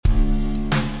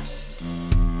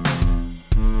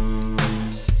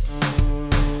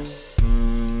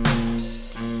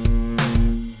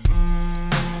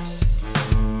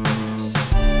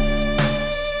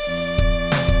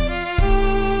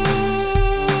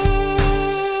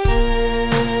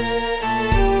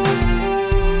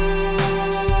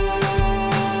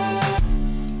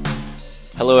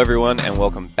everyone, and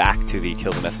welcome back to the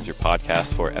Kill the Messenger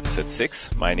podcast for episode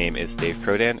 6. My name is Dave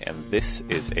Prodan, and this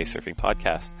is a surfing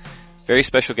podcast. Very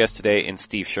special guest today in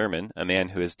Steve Sherman, a man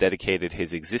who has dedicated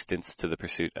his existence to the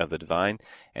pursuit of the divine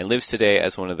and lives today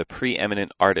as one of the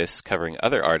preeminent artists covering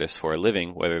other artists for a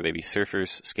living, whether they be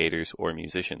surfers, skaters, or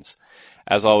musicians.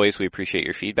 As always, we appreciate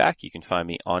your feedback. You can find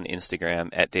me on Instagram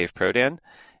at Dave Prodan.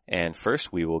 And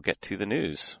first, we will get to the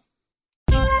news.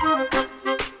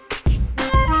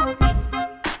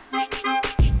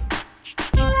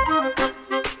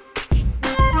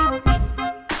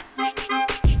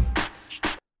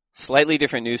 Slightly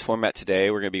different news format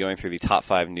today. We're going to be going through the top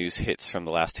 5 news hits from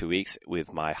the last 2 weeks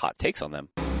with my hot takes on them.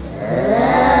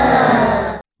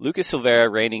 Lucas Silveira,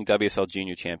 reigning WSL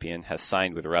Junior champion, has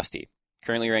signed with Rusty.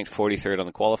 Currently ranked 43rd on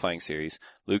the qualifying series,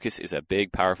 Lucas is a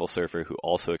big, powerful surfer who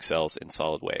also excels in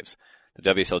solid waves.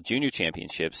 The WSL Junior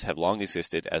Championships have long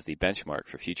existed as the benchmark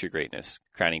for future greatness,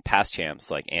 crowning past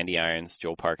champs like Andy Irons,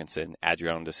 Joel Parkinson,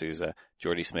 Adriano de Souza,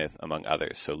 Jordy Smith, among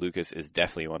others. So Lucas is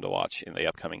definitely one to watch in the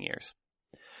upcoming years.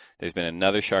 There's been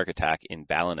another shark attack in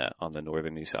Ballina on the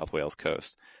northern New South Wales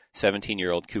coast.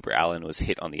 17-year-old Cooper Allen was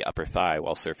hit on the upper thigh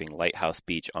while surfing Lighthouse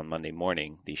Beach on Monday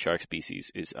morning. The shark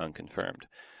species is unconfirmed.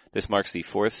 This marks the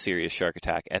 4th serious shark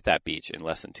attack at that beach in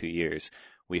less than 2 years.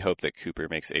 We hope that Cooper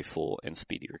makes a full and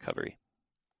speedy recovery.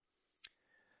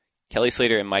 Kelly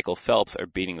Slater and Michael Phelps are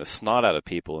beating the snot out of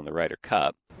people in the Ryder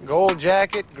Cup. Gold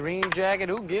jacket, green jacket,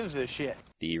 who gives a shit?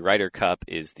 The Ryder Cup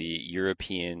is the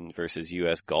European versus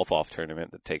U.S. golf-off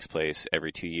tournament that takes place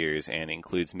every 2 years and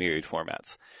includes myriad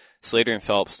formats. Slater and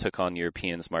Phelps took on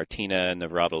Europeans Martina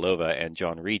Navratilova and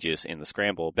John Regis in the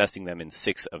scramble, besting them in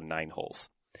 6 of 9 holes.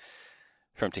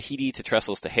 From Tahiti to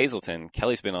Trestles to Hazelton,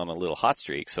 Kelly's been on a little hot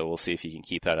streak, so we'll see if he can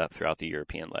keep that up throughout the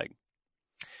European leg.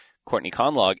 Courtney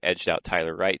Conlogue edged out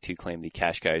Tyler Wright to claim the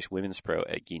Cascais Women's Pro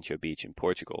at Guincho Beach in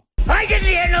Portugal. I didn't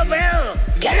hear no bell!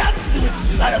 Get up, you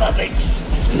son of a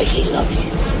bitch! Mickey loves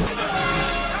you.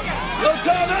 No,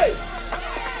 Tommy!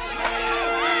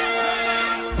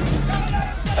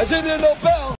 I didn't hear no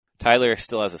bell! Tyler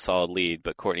still has a solid lead,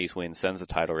 but Courtney's win sends the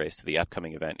title race to the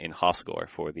upcoming event in Hossegor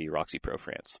for the Roxy Pro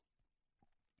France.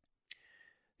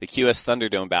 The QS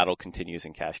Thunderdome battle continues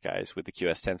in Cascais, with the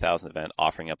QS 10,000 event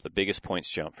offering up the biggest points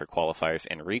jump for qualifiers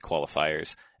and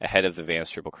requalifiers ahead of the Vans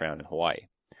Triple Crown in Hawaii.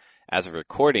 As of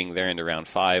recording, they're into round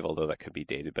 5, although that could be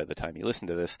dated by the time you listen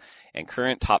to this, and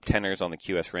current top tenors on the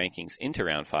QS rankings into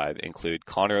round 5 include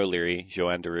Connor O'Leary,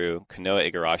 Joanne Daru, Kanoa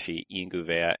Igarashi, Ian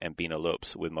Gouveia, and Bina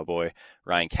Lopes, with my boy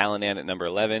Ryan Callanan at number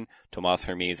 11, Tomas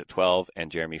Hermes at 12, and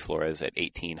Jeremy Flores at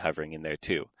 18 hovering in there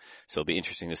too. So it'll be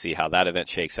interesting to see how that event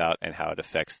shakes out and how it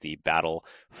affects the battle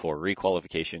for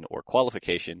requalification or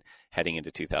qualification heading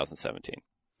into 2017.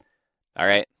 All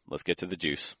right, let's get to the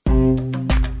juice.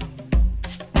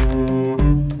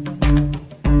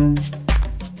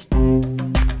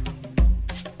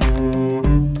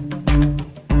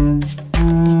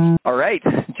 All right,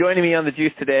 joining me on the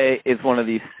juice today is one of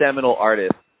the seminal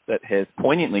artists that has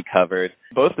poignantly covered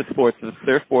both the sports of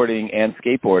surfboarding and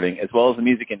skateboarding, as well as the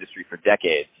music industry for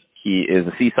decades. He is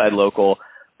a seaside local,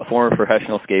 a former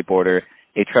professional skateboarder,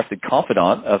 a trusted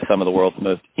confidant of some of the world's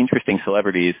most interesting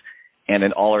celebrities, and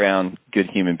an all-around good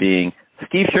human being.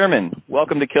 Steve Sherman,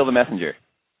 welcome to Kill the Messenger.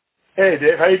 Hey,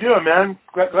 Dave. How you doing, man?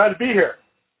 Glad to be here.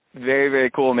 Very, very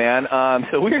cool, man.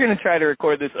 So we're going to try to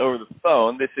record this over the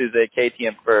phone. This is a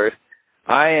KTM first.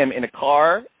 I am in a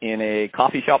car in a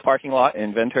coffee shop parking lot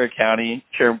in Ventura County.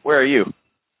 Sherman, where are you?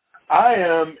 I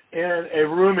am in a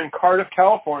room in Cardiff,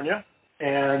 California,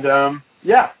 and I'm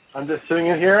just sitting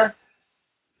in here,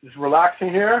 just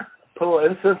relaxing here. Put a little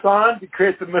incense on to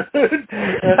create the mood,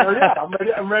 and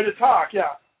I'm ready to talk.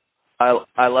 Yeah.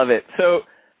 I love it. So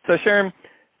Sherman,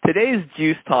 today's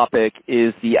juice topic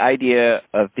is the idea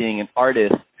of being an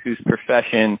artist whose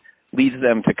profession leads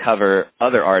them to cover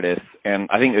other artists, and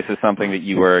I think this is something that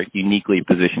you are uniquely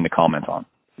positioned to comment on.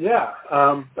 Yeah,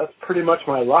 that's pretty much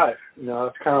my life. You know,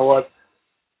 that's kind of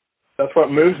that's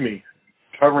what moves me,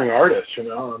 covering artists. You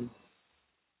know,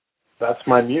 that's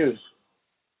my muse.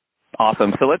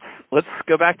 Awesome. So let's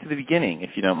go back to the beginning,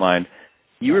 if you don't mind.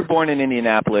 You were born in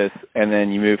Indianapolis, and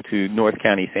then you moved to North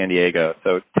County, San Diego.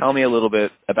 So tell me a little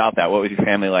bit about that. What was your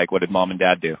family like? What did mom and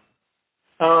dad do?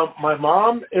 My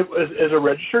mom is a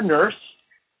registered nurse,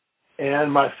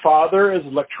 and my father is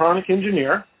an electronic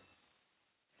engineer.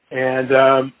 And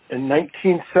in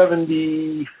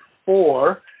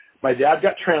 1974, my dad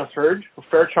got transferred from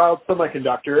Fairchild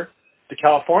Semiconductor to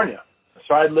California.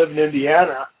 So I lived in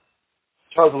Indiana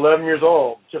until I was 11 years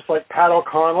old, just like Pat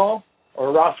O'Connell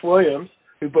or Ross Williams,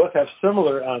 who both have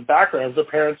similar backgrounds. Their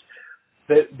parents,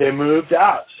 they moved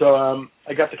out. So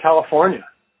I got to California.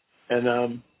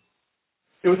 And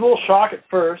it was a little shock at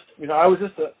first. You know, I was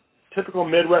just a typical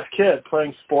Midwest kid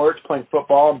playing sports, playing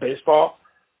football and baseball.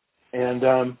 And,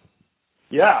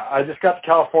 I just got to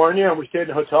California, and we stayed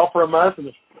in a hotel for a month. And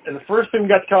the first thing we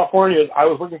got to California is I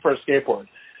was looking for a skateboard.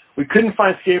 We couldn't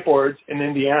find skateboards in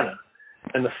Indiana.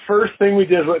 And the first thing we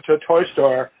did was went to a toy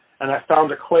store, and I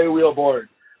found a clay wheel board.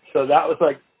 So that was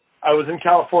like, I was in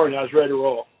California. I was ready to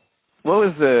roll. What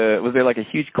was there like a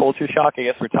huge culture shock? I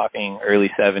guess we're talking early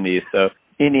 70s. So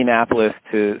Indianapolis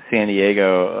to San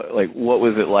Diego, like what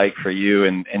was it like for you?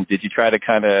 And did you try to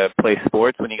kind of play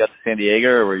sports when you got to San Diego,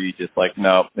 or were you just like,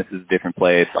 no, this is a different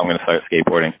place, I'm going to start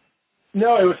skateboarding?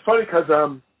 No, it was funny because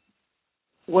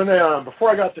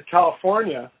before I got to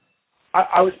California,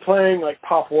 I was playing like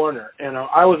Pop Warner, and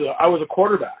I was a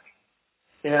quarterback.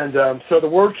 And so the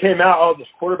word came out, oh, this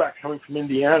quarterback coming from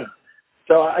Indiana.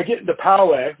 So I get into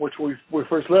Poway, which we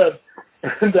first lived,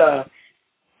 and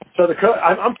so the coach,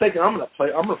 I'm thinking I'm gonna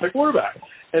play quarterback.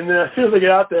 And then as soon as I get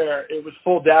out there, it was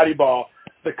full daddy ball.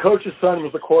 The coach's son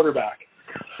was the quarterback.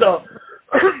 So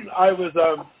I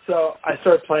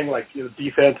started playing like, you know,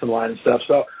 defense and line and stuff.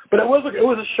 So, but it was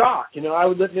a shock. You know, I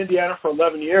lived in Indiana for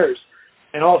 11 years,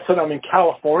 and all of a sudden I'm in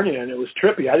California, and it was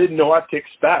trippy. I didn't know what to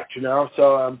expect. You know,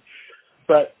 so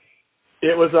but.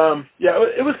 It was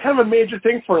it was kind of a major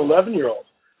thing for an 11-year-old.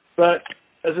 But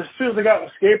as soon as I got on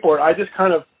the skateboard, I just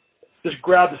kind of just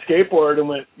grabbed the skateboard and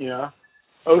went, you know,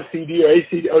 OCD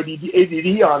or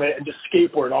ADD on it and just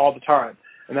skateboard all the time.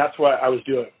 And that's what I was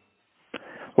doing.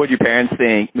 What did your parents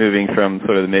think moving from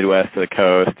sort of the Midwest to the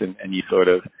coast and you sort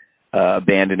of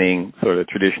abandoning sort of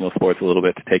traditional sports a little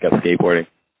bit to take up skateboarding?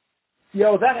 Yeah,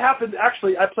 well, that happened.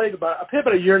 Actually, I played about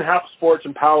a year and a half of sports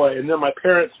in Poway, and then my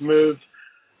parents moved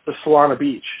to Solana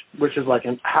Beach, which is like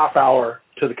a half hour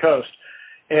to the coast.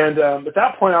 And at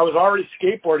that point, I was already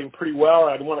skateboarding pretty well.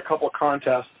 I'd won a couple of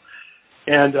contests,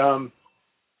 and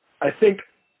I think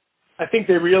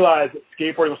they realized that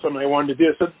skateboarding was something they wanted to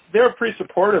do. So they were pretty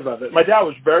supportive of it. My dad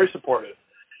was very supportive.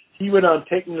 He would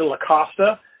take me to La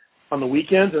Costa on the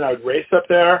weekends, and I would race up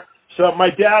there. So my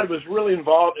dad was really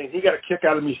involved, and he got a kick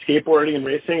out of me skateboarding and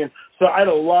racing. And so I had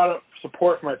a lot of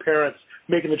support from my parents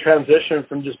making the transition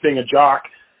from just being a jock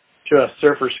to a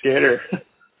surfer skater.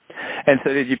 And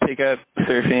so did you pick up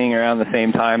surfing around the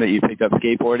same time that you picked up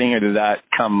skateboarding, or did that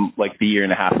come like a year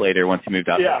and a half later once you moved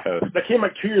out to the coast? That came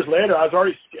like 2 years later. I was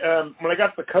already, when I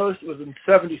got to the coast, it was in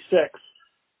 76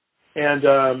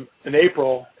 and in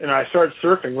April, and I started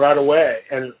surfing right away,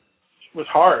 and it was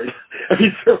hard. I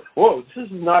mean, this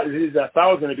is not as easy as I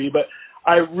thought it was going to be, but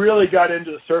I really got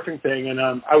into the surfing thing, and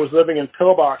I was living in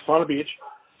Pillbox, Solana Beach,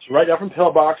 so right down from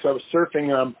Pillbox. I was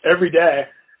surfing every day.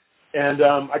 And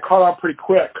I caught on pretty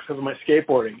quick because of my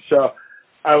skateboarding. So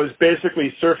I was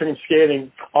basically surfing and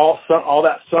skating all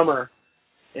that summer,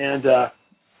 and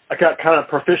I got kind of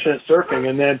proficient at surfing.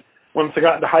 And then once I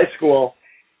got into high school,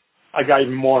 I got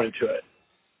even more into it.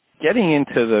 Getting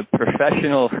into the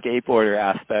professional skateboarder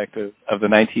aspect of the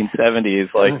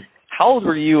 1970s, like how old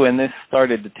were you when this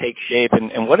started to take shape,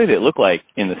 and what did it look like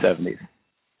in the 70s?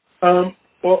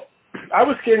 Well, I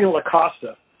was skating at La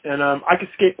Costa. And I could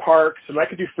skate parks, and I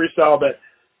could do freestyle, but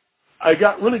I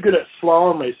got really good at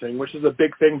slalom racing, which is a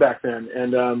big thing back then.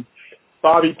 And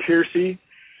Bobby Piercy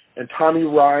and Tommy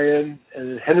Ryan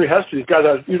and Henry Hester, these guys,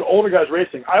 older guys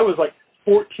racing. I was like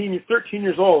 13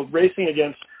 years old racing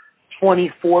against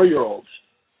 24-year-olds.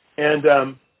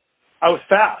 And I was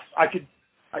fast. I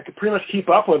could pretty much keep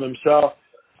up with them. So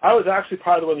I was actually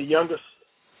probably one of the youngest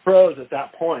pros at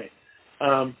that point.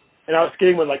 And I was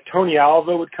skating when like Tony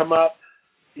Alva would come up.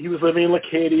 He was living in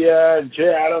Leucadia, and Jay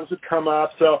Adams would come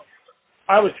up. So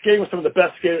I was skating with some of the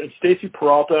best skaters, and Stacy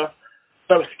Peralta.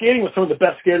 So I was skating with some of the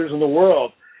best skaters in the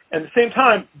world. And at the same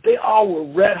time, they all were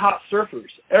red-hot surfers.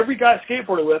 Every guy I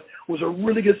skateboarded with was a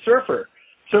really good surfer.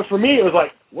 So for me, it was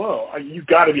like, whoa, you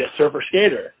got to be a surfer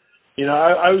skater. You know,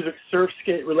 I was a surf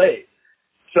skate relate.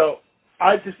 So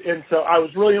I was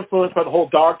really influenced by the whole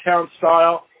Dogtown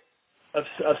style of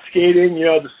skating. You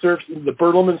know, the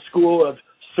Bertelsmann school of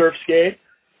surf skate.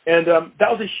 And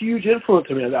that was a huge influence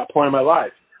on me at that point in my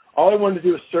life. All I wanted to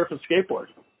do was surf and skateboard.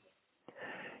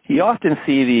 You often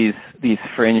see these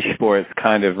fringe sports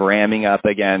kind of ramming up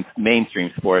against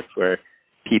mainstream sports where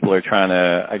people are trying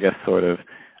to, I guess, sort of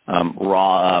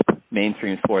raw up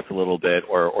mainstream sports a little bit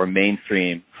or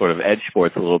mainstream sort of edge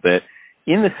sports a little bit.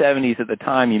 In the 70s at the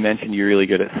time, you mentioned you're really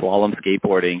good at slalom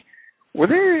skateboarding. Was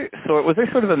there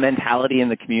sort of a mentality in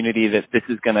the community that this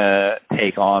is going to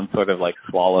take on sort of like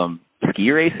slalom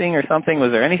ski racing or something?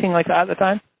 Was there anything like that at the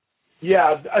time?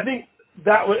 Yeah, I think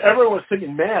everyone was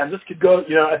thinking, man, this could go,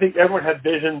 I think everyone had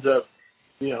visions of,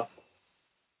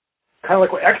 kind of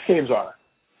like what X Games are.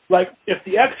 like if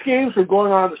the X Games were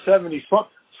going on in the 70s,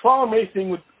 slalom racing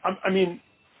would.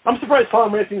 I'm surprised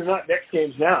slalom racing is not the X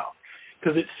Games now,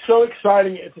 because it's so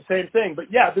exciting. It's the same thing. But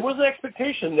yeah, there was an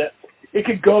expectation that it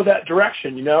could go that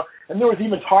direction, you know. And there was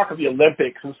even talk of the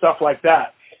Olympics and stuff like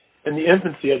that in the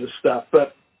infancy of this stuff.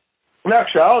 But in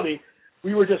actuality,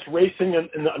 we were just racing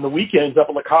in the weekends up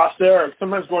in La Costa, or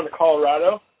sometimes going to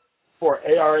Colorado for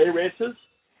ARA races.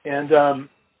 And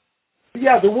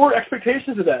yeah, there were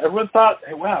expectations of that. Everyone thought,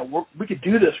 hey, wow, we could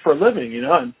do this for a living, you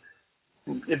know,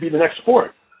 and it'd be the next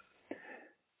sport.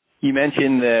 You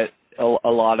mentioned that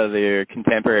a lot of their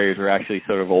contemporaries were actually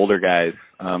sort of older guys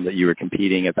that you were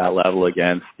competing at that level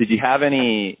against. Did you have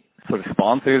any sort of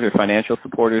sponsors or financial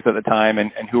supporters at the time,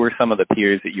 and who were some of the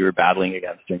peers that you were battling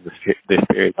against during this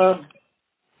period?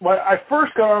 Well, I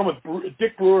first got on with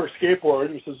Dick Brewer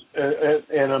Skateboard,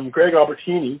 and Greg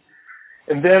Albertini,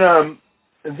 and then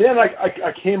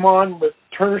I came on with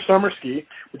Turner Summerski,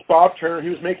 with Bob Turner. He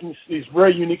was making these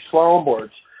very unique slalom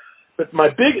boards. But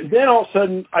then all of a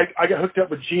sudden I got hooked up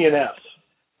with GNS,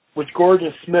 with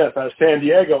Gordon Smith out of San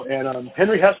Diego, and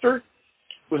Henry Hester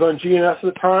was on GNS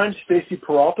at the time. Stacy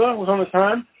Peralta was on the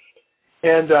time,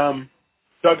 and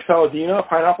Doug Saladino,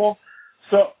 Pineapple.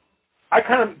 So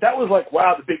that was like,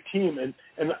 wow, the big team,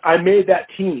 and I made that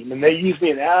team, and they used me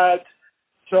in ads.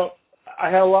 So I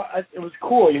had a lot. It was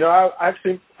cool, you know. I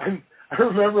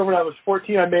remember when I was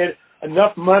 14, I made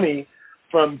enough money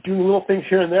from doing little things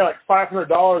here and there, like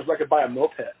 $500, I could buy a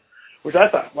moped, which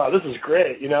I thought, wow, this is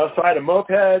great, you know. So I had a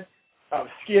moped, I was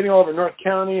skating all over North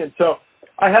County, and so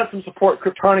I had some support.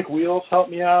 Kryptonic Wheels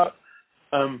helped me out.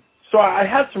 So I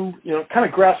had some, you know, kind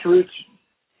of grassroots,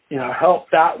 you know, help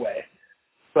that way.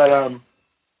 But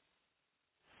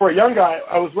for a young guy,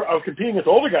 I was competing with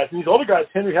older guys, and these older guys,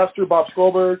 Henry Hester, Bob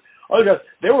Skolberg, other guys,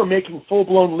 they were making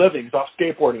full-blown livings off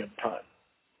skateboarding at the time.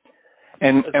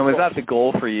 And was that the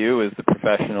goal for you, as the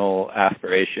professional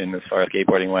aspiration as far as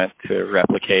skateboarding went, to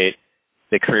replicate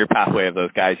the career pathway of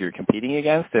those guys you were competing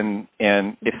against? And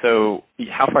if so,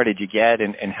 how far did you get,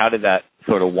 and how did that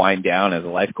sort of wind down as a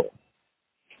life goal?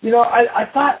 You know, I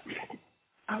thought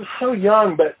I was so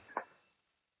young, but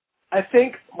I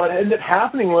think what ended up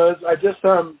happening was I just,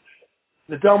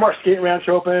 the Del Mar Skate Ranch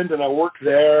opened, and I worked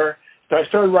there. So I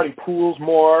started riding pools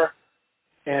more,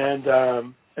 and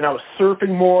I was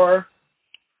surfing more.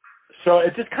 So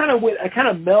it just kind of I kind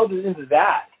of melded into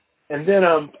that. And then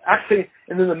actually,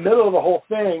 and in the middle of the whole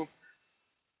thing,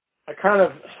 I kind of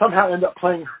somehow ended up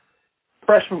playing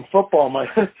freshman football.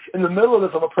 In the middle of this,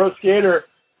 I'm a pro skater,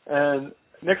 and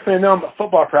next thing I know, I'm at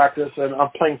football practice, and I'm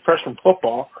playing freshman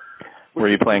football. Were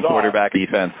you playing quarterback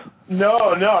defense? No,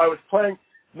 I was playing.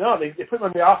 No, they put me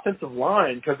on the offensive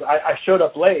line because I showed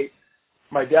up late.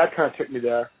 My dad kind of took me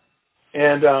there,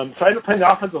 and so I ended up playing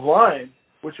the offensive line,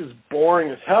 which was boring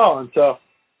as hell. And so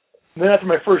then after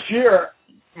my first year,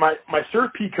 my surf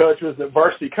P coach was the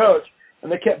varsity coach,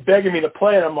 and they kept begging me to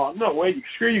play, and I'm like, no, wait,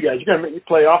 screw you guys. You're going to make me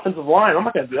play offensive line. I'm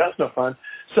not going to do that. It's no fun.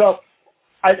 So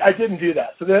I didn't do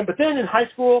that. But then in high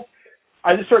school,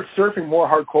 I just started surfing more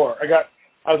hardcore.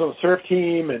 I was on the surf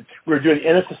team, and we were doing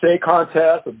the NSSA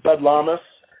contest with Bud Lamas,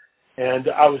 and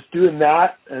I was doing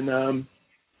that. And,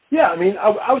 yeah, I mean,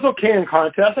 I was okay in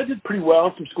contests. I did pretty well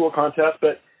in some school contests,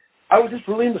 but I was just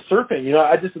really into surfing. You know,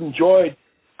 I just enjoyed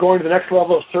going to the next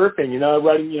level of surfing, you know,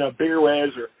 riding, you know, bigger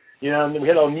waves, or, you know, and then we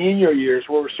had El Nino years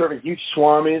where we were surfing huge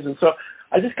swamis. And so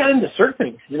I just got into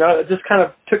surfing, you know, it just kind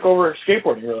of took over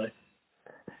skateboarding, really.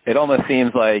 It almost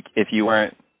seems like if you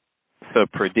weren't so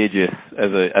prodigious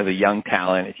as a young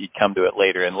talent, if you'd come to it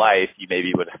later in life, you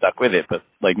maybe would have stuck with it. But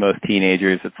like most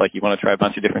teenagers, it's like you want to try a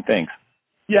bunch of different things.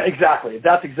 Yeah, exactly.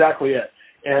 That's exactly it.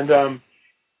 And,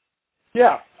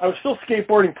 yeah, I was still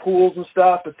skateboarding pools and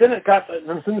stuff, but then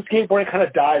the skateboarding kind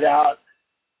of died out.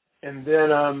 And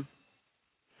then,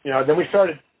 you know, then we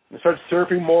started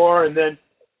surfing more, and then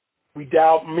me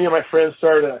and my friends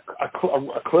started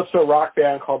a calypso rock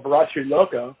band called Borracho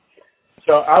Loco.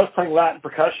 So I was playing Latin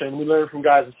percussion. We learned from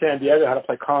guys in San Diego how to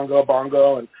play congo,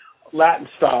 bongo, and Latin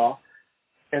style.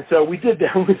 And so we did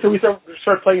that. So we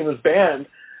started playing in this band.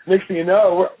 Next thing you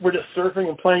know, we're just surfing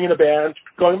and playing in a band,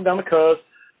 going down the coast,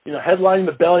 you know, headlining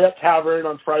the Belly Up Tavern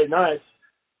on Friday nights.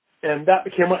 And that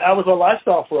was our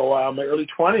lifestyle for a while. In my early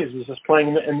 20s was just playing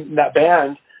in that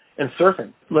band and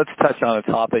surfing. Let's touch on a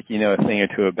topic you know a thing or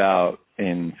two about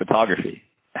in photography.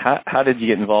 How did you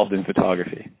get involved in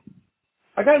photography?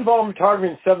 I got involved in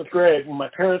photography in 7th grade when my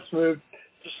parents moved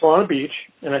to Solana Beach,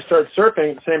 and I started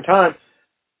surfing at the same time.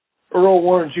 Earl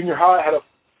Warren Junior High had a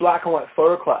black and white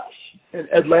photo class, and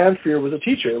Ed Landfear was a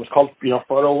teacher. It was called, you know,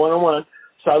 Photo 101.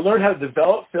 So I learned how to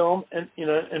develop film and, you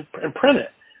know, and print it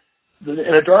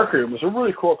in a darkroom. It was a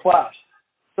really cool class.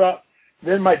 So stuff.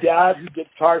 Then my dad, who did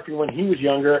photography when he was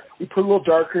younger, we put a little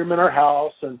darkroom in our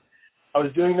house, and I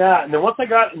was doing that. And then once I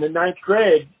got in the 9th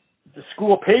grade, the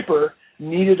school paper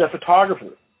needed a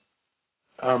photographer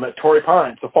at Torrey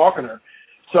Pines, the Falconer.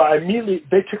 So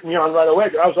they took me on right away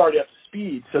because I was already up to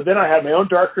speed. So then I had my own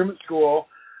darkroom at school.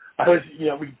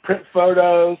 We'd print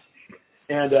photos,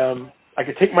 and I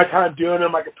could take my time doing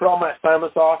them. I could put all my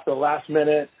assignments off to the last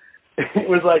minute. It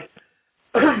was like,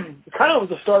 kind of was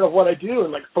the start of what I do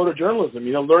in like photojournalism,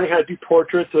 learning how to do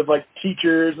portraits of like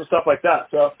teachers and stuff like that.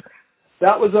 So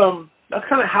that was, that's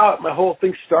kind of how my whole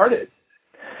thing started.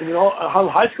 And, in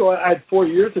high school, I had 4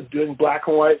 years of doing black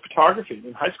and white photography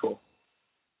in high school.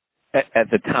 At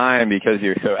the time, because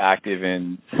you're so active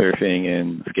in surfing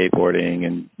and skateboarding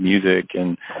and music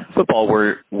and football,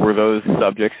 were those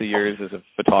subjects of yours as a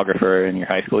photographer in your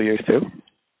high school years too?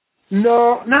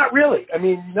 No, not really. I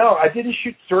mean, no, I didn't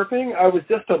shoot surfing. I was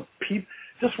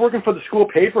just working for the school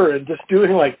paper and just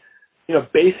doing like,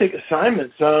 basic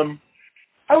assignments.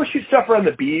 I would shoot stuff around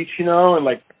the beach, and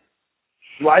like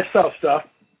lifestyle stuff.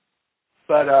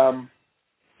 But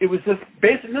it was just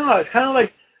basic. No, it's kind of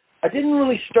like I didn't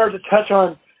really start to touch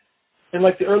on in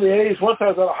like the early 80s. Once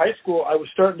I was out of high school, I was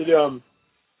starting to do.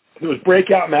 There was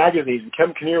Breakout magazine, and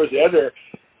Kevin Kinnear was the editor,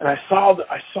 and I saw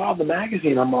the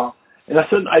magazine. And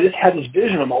I just had this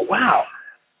vision. I'm like, wow,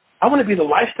 I want to be the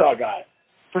lifestyle guy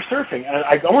for surfing. And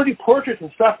I want to do portraits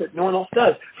and stuff that no one else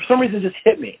does. For some reason, it just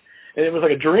hit me. And it was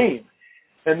like a dream.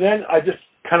 And then I just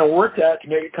kind of worked at it to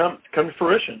make it come to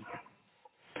fruition.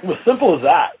 It was simple as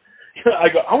that. I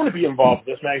go, I want to be involved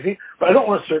in this magazine, but I don't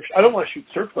want to surf. I don't want to shoot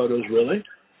surf photos, really.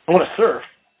 I want to surf.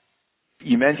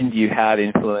 You mentioned you had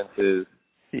influences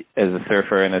as a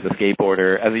surfer and as a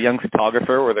skateboarder. As a young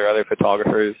photographer, were there other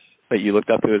photographers that you looked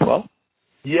up to as well?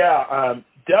 Yeah,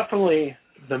 definitely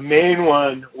the main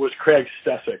one was Craig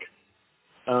Stesic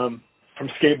from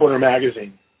Skateboarder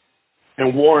Magazine,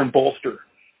 and Warren Bolster,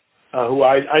 who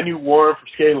I knew Warren from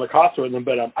skating La Costa with him,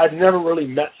 but I'd never really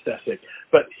met Stesic.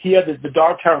 But he had the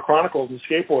Dogtown Chronicles and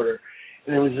Skateboarder,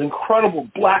 and it was incredible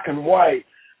black and white,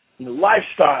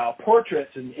 lifestyle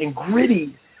portraits and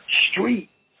gritty street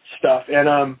stuff. And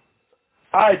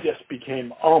I just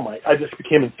became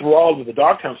enthralled with the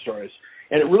Dogtown stories.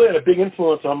 And it really had a big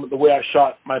influence on the way I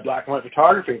shot my black and white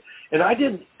photography. And I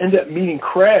didn't end up meeting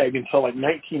Craig until like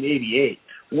 1988,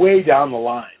 way down the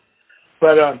line.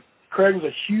 But Craig was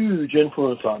a huge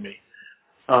influence on me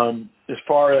as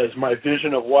far as my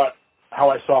vision of how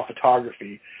I saw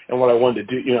photography and what I wanted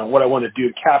to do, what I wanted to do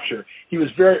to capture. He was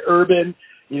very urban,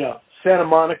 Santa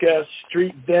Monica,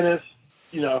 street Venice,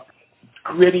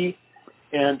 gritty.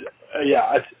 And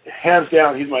hands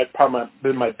down, he's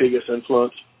been my biggest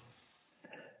influence.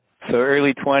 So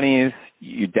early 20s,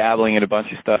 you dabbling in a bunch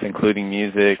of stuff, including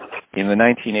music. In the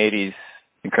 1980s,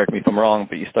 and correct me if I'm wrong,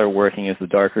 but you started working as the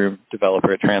darkroom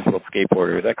developer at Transworld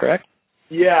Skateboarder. Is that correct?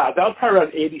 Yeah, that was probably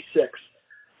around 86.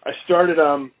 I started,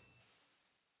 I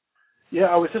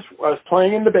was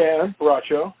playing in the band,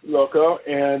 Borracho Loco,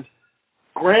 and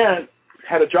Grant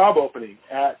had a job opening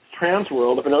at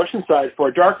Transworld up in Oceanside for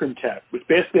a darkroom tech, which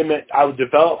basically meant I would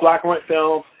develop black and white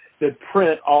film, they'd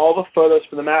print all the photos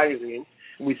for the magazine,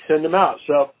 and we'd send them out.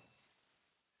 So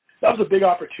that was a big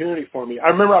opportunity for me. I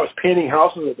remember I was painting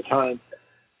houses at the time,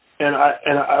 and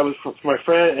I was for my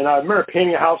friend, and I remember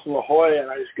painting a house in La Jolla,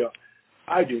 and I just go,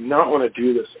 I do not want to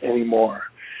do this anymore.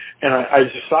 And I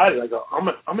decided, I'm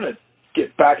going to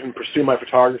get back and pursue my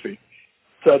photography.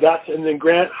 So and then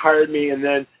Grant hired me, and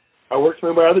then I worked my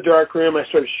way out of the darkroom. I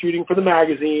started shooting for the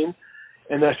magazine,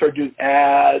 and then I started doing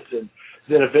ads, and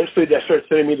then eventually they started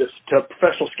sending me to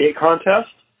professional skate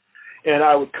contests, and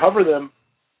I would cover them,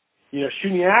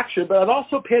 shooting action, but I'd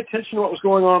also pay attention to what was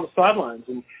going on the sidelines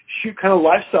and shoot kind of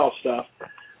lifestyle stuff,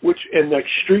 and like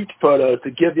street photos to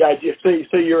give the idea. Say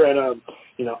you're in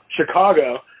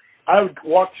Chicago, I would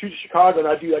walk through Chicago and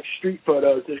I'd do like street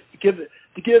photos to give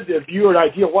the viewer an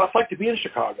idea of what it's like to be in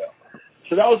Chicago.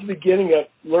 So that was the beginning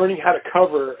of learning how to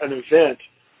cover an event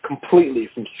completely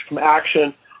from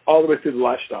action all the way through the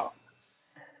lifestyle.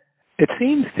 It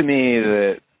seems to me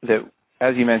that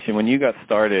as you mentioned, when you got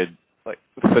started, like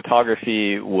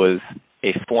photography was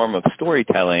a form of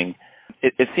storytelling.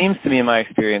 It seems to me in my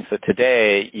experience that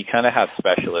today you kind of have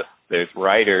specialists. There's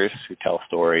writers who tell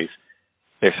stories.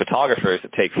 There's photographers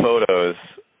that take photos.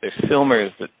 There's filmers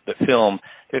that film.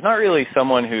 There's not really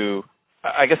someone who,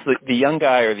 I guess the young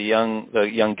guy or the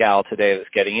young gal today that's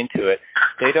getting into it,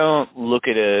 they don't look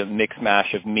at a mix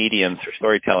mash of mediums for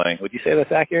storytelling. Would you say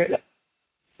that's accurate?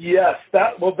 Yes.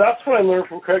 That's what I learned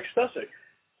from Craig Stesic.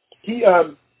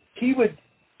 He would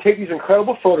take these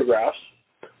incredible photographs,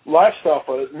 lifestyle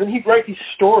photos, and then he'd write these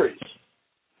stories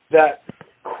that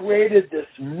created this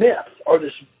myth or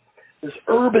this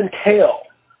urban tale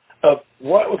of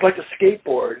what it was like to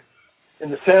skateboard in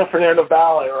the San Fernando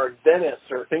Valley or Venice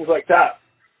or things like that.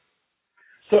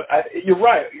 So you're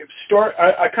right.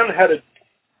 I kind of had a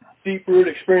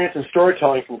deep-rooted experience in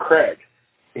storytelling from Craig.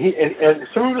 And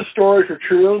some of the stories were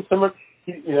true, and some of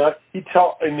he'd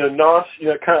tell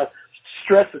kind of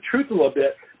stress the truth a little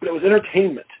bit, but it was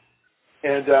entertainment.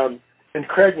 And then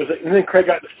Craig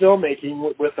got to filmmaking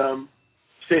with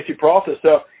Stacy Peralta,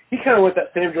 so he kind of went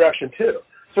that same direction too.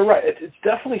 So right, it's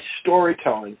definitely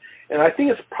storytelling, and I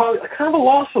think it's probably kind of a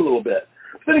loss a little bit.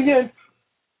 But then again,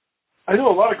 I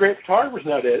know a lot of great photographers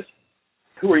nowadays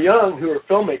who are young, who are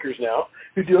filmmakers now,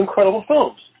 who do incredible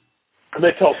films, and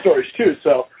they tell stories too.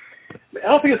 So I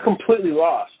don't think it's completely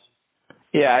lost.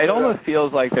 Yeah, it almost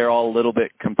feels like they're all a little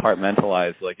bit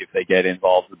compartmentalized, like if they get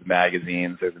involved with the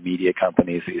magazines or the media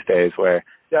companies these days, where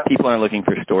people aren't looking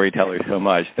for storytellers so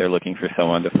much, they're looking for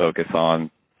someone to focus on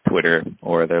Twitter,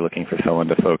 or they're looking for someone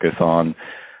to focus on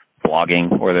blogging,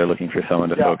 or they're looking for someone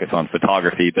to focus on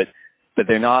photography, but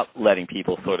they're not letting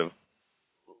people sort of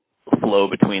flow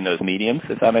between those mediums,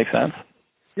 if that makes sense.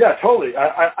 Yeah, totally.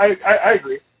 I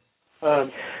agree.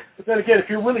 But then again, if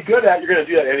you're really good at it, you're going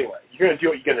to do that anyway. You're going to do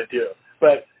what you're going to do.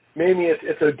 But maybe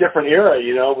it's a different era,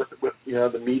 with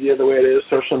the media the way it is,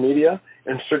 social media,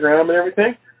 Instagram and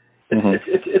everything.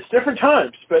 It's different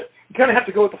times, but you kind of have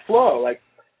to go with the flow. Like,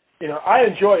 I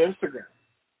enjoy Instagram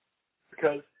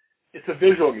because it's a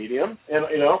visual medium, and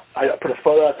I put a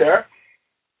photo out there,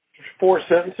 4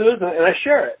 sentences, and I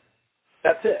share it.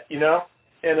 That's it,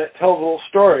 and it tells a little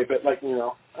story. But I don't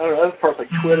know, other parts like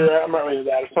Twitter, I'm not really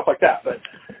into that or stuff like that. But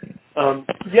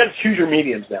you got to choose your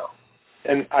mediums now,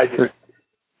 and I do.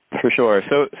 For sure.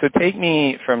 So take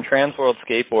me from Transworld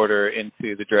Skateboarder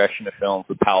into the direction of films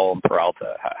with Powell and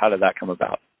Peralta. How did that come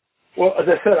about? Well, as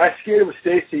I said, I skated with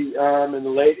Stacy in the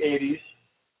late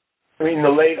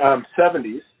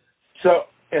 70s. So,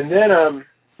 and then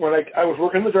when I was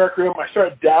working in the darkroom, I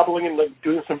started dabbling in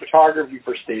doing some photography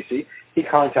for Stacy. He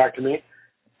contacted me,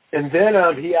 and then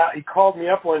he called me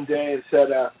up one day and said,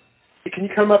 "Hey, can you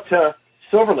come up to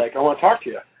Silver Lake? I want to talk to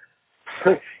you."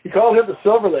 He called him to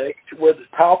Silver Lake, where the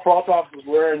Powell Peralta office was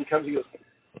where, and he goes,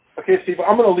 "Okay, Steve,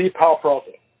 I'm going to leave Powell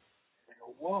Peralta." I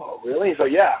go, "Whoa, really?" He's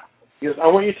like, "Yeah." He goes, "I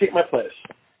want you to take my place."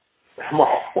 I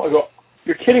go,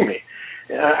 "You're kidding me."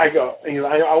 And I go,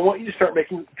 I want you to start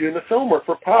doing the film work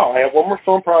for Powell. I have one more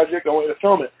film project. I want you to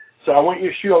film it. So I want you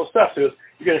to shoot all the stuff. So he goes,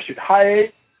 "You're going to shoot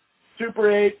high 8, Super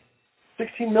 8,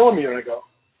 16 millimeter." And I go,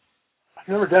 "I've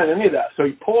never done any of that." So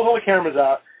he pulls all the cameras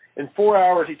out. In 4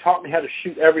 hours, he taught me how to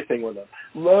shoot everything with them.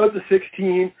 Load the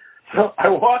 16. So I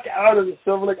walk out of the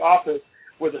Silver Lake office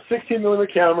with a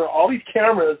 16-millimeter camera, all these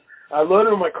cameras. I load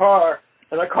them in my car,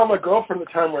 and I call my girlfriend at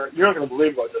the time where, "You're not going to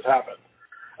believe what just happened."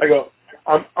 I go,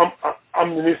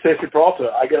 I'm the new Stacy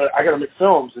Peralta. I gotta make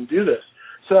films and do this.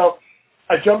 So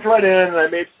I jumped right in, and I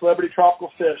made Celebrity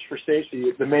Tropical Fish for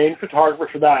Stacy, the main photographer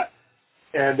for that.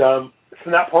 And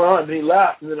from that point on, then he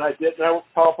left, and then I went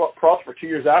to Powell Peralta for 2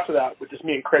 years after that with just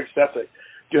me and Craig Stesic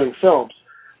doing films.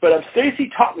 But Stacy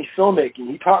taught me filmmaking.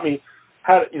 He taught me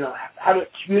how to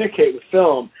communicate with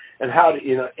film and how to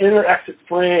enter exit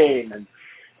frame and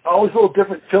all these little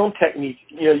different film techniques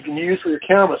you can use with your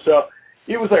camera. So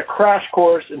it was a crash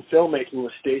course in filmmaking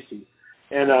with Stacy,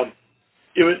 and I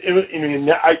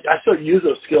still use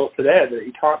those skills today that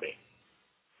he taught me.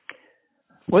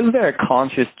 Was there a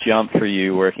conscious jump for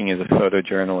you working as a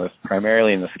photojournalist,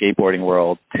 primarily in the skateboarding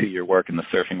world, to your work in the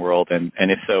surfing world? And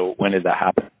if so, when did that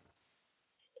happen?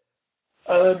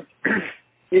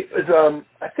 It was,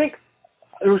 I think,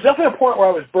 there was definitely a point where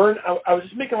I was burned. I was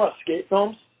just making a lot of skate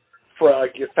films for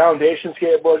Foundation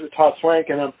Skateboards with Todd Swank,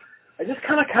 and I just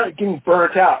kind of getting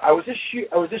burnt out. I was just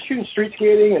shooting street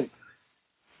skating, and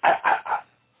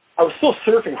I was still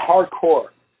surfing hardcore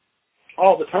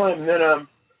all the time. And then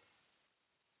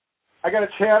I got a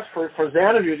chance for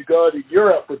Xanadu to go to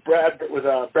Europe with Brad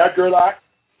Gerlach,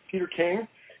 Peter King,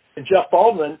 and Jeff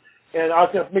Baldwin, and I was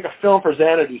going to make a film for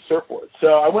Xanadu Surfboard. So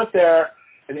I went there,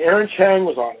 and Aaron Chang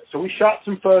was on it. So we shot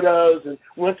some photos and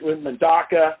went to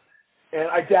Mendaka, and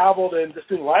I dabbled in just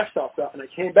doing lifestyle stuff. And I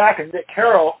came back, and Nick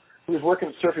Carroll, who was working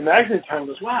at Surfing Magazine at the time,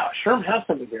 goes, "Wow, Sherm has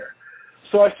something here."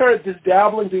 So I started just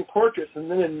dabbling, doing portraits,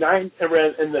 and then in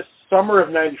the summer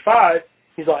of '95,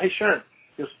 he's like, "Hey, Sherm,"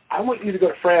 he goes, "I want you to go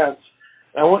to France.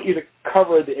 I want you to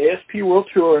cover the ASP World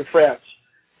Tour in France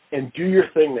and do your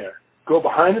thing there. Go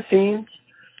behind the scenes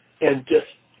and just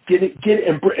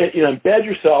embed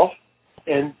yourself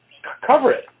and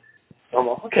cover it." I'm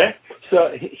like, "Okay."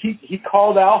 So he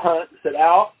called Al Hunt and said,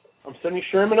 "Al, I'm sending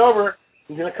Sherman over.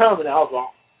 He's going to come." And Al's like,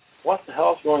 "What the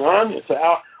hell's going on?" And so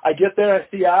Al, I get there, I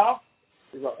see Al.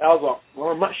 Al's like, well,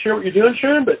 I'm not sure what you're doing,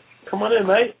 Sherm, but come on in,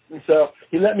 mate. And so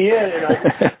he let me in,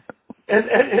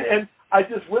 and I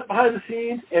just went behind the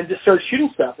scenes and just started shooting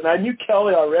stuff. And I knew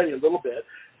Kelly already a little bit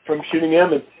from shooting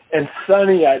him, and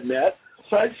Sonny I'd met.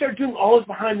 So I started doing all this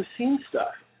behind the scenes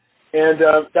stuff. And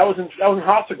that was in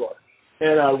Hossegor.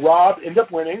 And Rob ended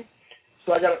up winning.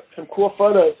 So I got some cool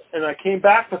photos, and I came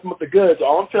back with them with the goods,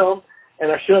 all on film,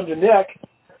 and I showed them to Nick,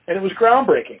 and it was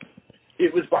groundbreaking.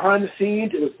 It was behind the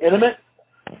scenes. It was intimate.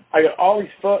 I got all these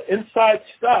inside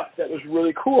stuff that was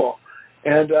really cool.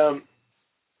 And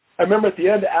I remember at the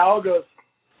end, Al goes,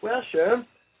 well, Sherm,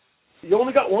 you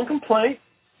only got one complaint.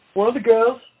 One of the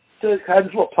girls had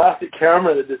this little plastic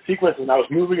camera that did sequences, and I was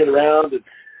moving it around. And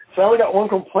so I only got one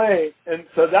complaint. And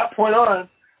so at that point on,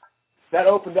 that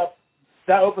opened up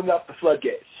the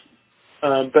floodgates.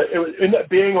 But it ended up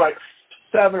being like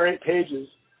 7 or 8 pages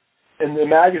in the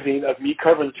magazine of me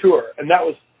covering the tour. And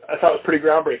I thought it was pretty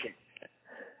groundbreaking.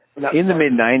 In the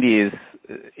mid-'90s,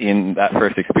 in that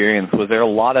first experience, was there a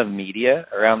lot of media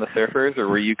around the surfers, or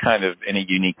were you kind of in a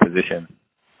unique position?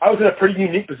 I was in a pretty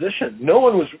unique position. No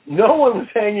one was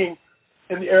hanging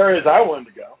in the areas I wanted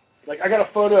to go. Like, I got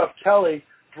a photo of Kelly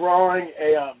drawing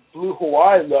a Blue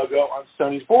Hawaii logo on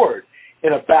Sonny's board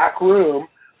in a back room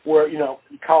where,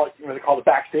 they call the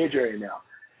backstage area now.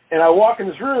 And I walk in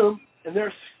this room, and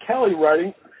there's Kelly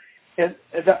writing. And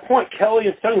at that point, Kelly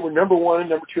and Sonny were number 1 and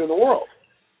number 2 in the world.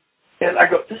 And I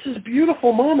go, this is a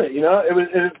beautiful moment, It was,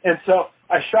 and so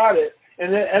I shot it,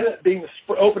 and it ended up being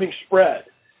the opening spread.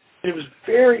 It was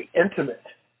very intimate.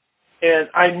 And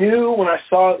I knew when I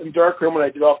saw it in darkroom, when I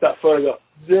developed that photo, I go,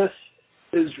 this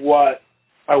is what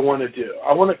I want to do.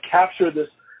 I want to capture this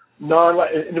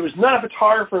non-light, and there was not a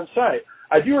photographer in sight.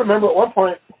 I do remember at one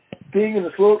point being in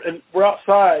this little, and we're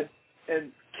outside,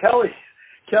 and Kelly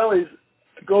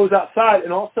goes outside,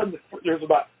 and all of a sudden there's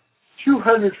about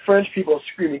 200 French people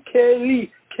screaming,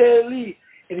 Kelly, Kelly.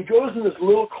 And he goes in this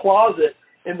little closet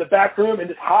in the back room and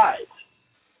just hides.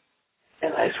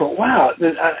 And I just went, wow.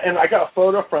 And I got a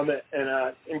photo from it,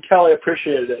 and Kelly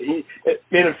appreciated it. It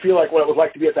made him feel like what it was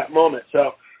like to be at that moment.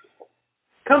 So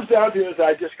it comes down to it is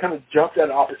I just kind of jumped at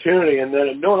an opportunity, and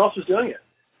then no one else was doing it.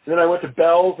 And then I went to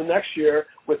Bell's the next year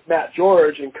with Matt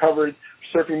George and covered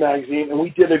Surfing Magazine, and we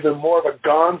did even more of a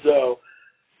gonzo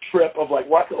trip of like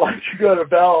what's it like to go to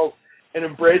Bell's and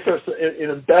embrace and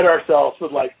embed ourselves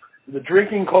with like the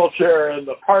drinking culture and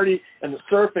the party and the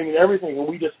surfing and everything. And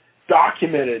we just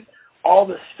documented all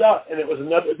this stuff. And it was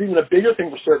even a bigger thing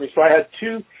for surfing. So I had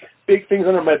 2 big things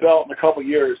under my belt in a couple of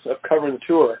years of covering the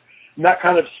tour. And that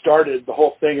kind of started the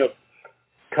whole thing of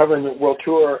covering the world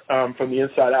tour from the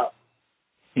inside out.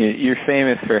 You're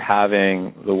famous for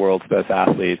having the world's best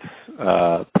athletes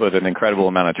put an incredible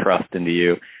amount of trust into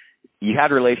you. You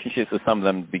had relationships with some of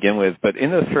them to begin with, but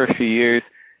in those first few years,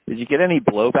 did you get any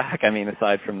blowback? I mean,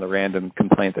 aside from the random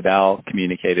complaint that Al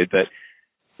communicated, but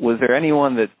was there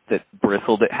anyone that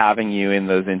bristled at having you in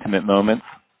those intimate moments?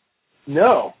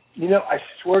 No. I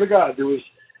swear to God, there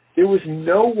was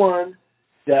no one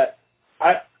that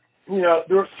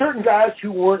there were certain guys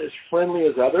who weren't as friendly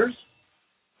as others,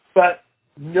 but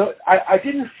no, I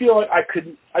didn't feel like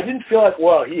I didn't feel like,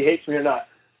 well, he hates me or not.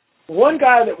 One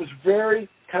guy that was very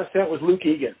constant was Luke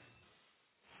Egan.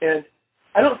 And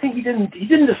I don't think he didn't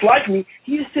dislike me.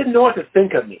 He just didn't know what to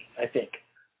think of me, I think.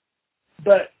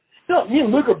 But still, me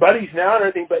and Luke are buddies now and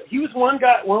everything, but he was one of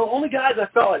the only guys I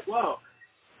felt like, wow,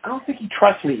 I don't think he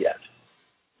trusts me yet.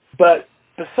 But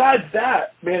besides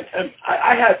that, man,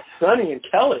 I had Sonny and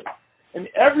Kelly and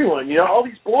everyone, all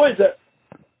these boys that,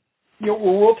 were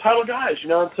world title guys,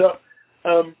 and so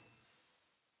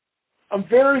I'm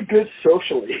very good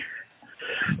socially.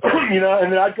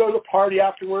 And then I'd go to the party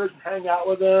afterwards and hang out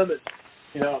with them. And,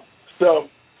 so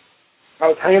I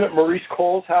was hanging at Maurice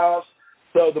Cole's house.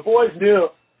 So the boys knew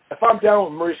if I'm down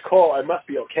with Maurice Cole, I must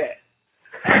be okay.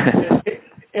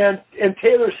 and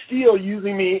Taylor Steele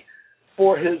using me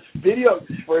for his video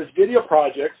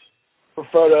projects, for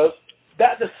photos,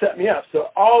 that just set me up. So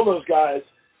all those guys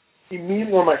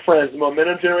immediately were my friends. The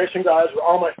Momentum Generation guys were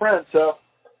all my friends. So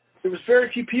there was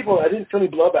very few people I didn't feel any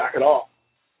blowback at all.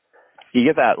 You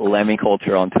get that Lemmy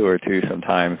culture on tour too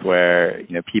sometimes where,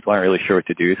 people aren't really sure what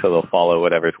to do, so they'll follow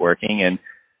whatever's working.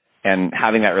 And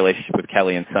having that relationship with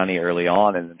Kelly and Sonny early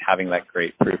on and having that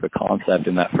great proof of concept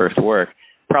in that first work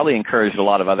probably encouraged a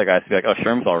lot of other guys to be like, oh,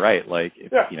 Sherm's all right. Like,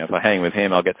 if I hang with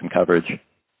him, I'll get some coverage.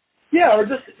 Or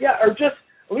just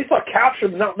at least I'll capture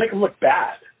him and not make him look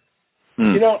bad.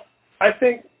 I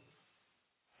think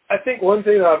one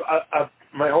thing I've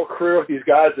my whole career with these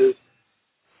guys is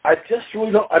I just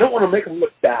really don't want to make them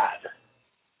look bad.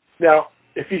 Now,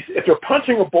 if they're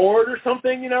punching a board or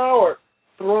something, or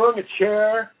throwing a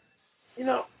chair,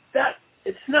 that's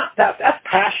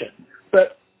passion.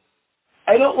 But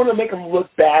I don't want to make them look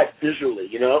bad visually,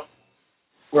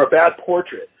 or a bad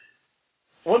portrait.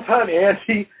 One time,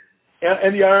 Andy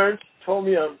Irons told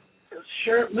me,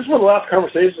 sure, this is one of the last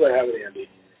conversations I had with Andy.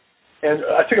 And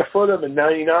I took a photo of him in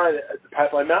 '99 at the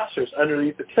Pipeline Masters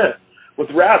underneath the tent with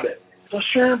Rabbit. So,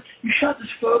 Sherm, you shot this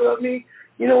photo of me.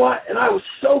 You know what? And I was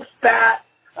so fat.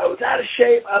 I was out of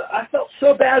shape. I felt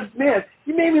so bad. Man,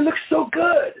 you made me look so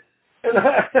good. And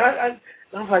I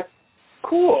was like,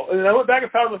 cool. And then I went back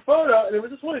and found the photo, and it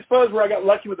was just one of these photos where I got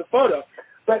lucky with the photo.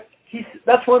 But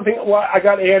that's one thing why I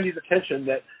got Andy's attention,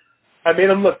 that I made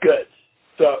him look good.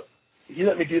 So he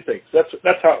let me do things.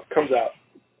 That's how it comes out.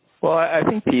 Well, I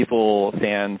think people,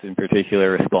 fans in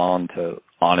particular, respond to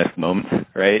honest moments,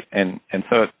 right? And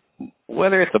so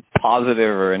whether it's a positive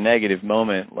or a negative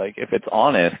moment, like if it's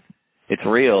honest, it's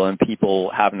real, and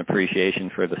people have an appreciation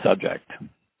for the subject.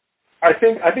 I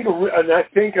think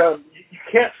you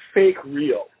can't fake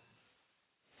real,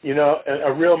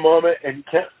 a real moment, and you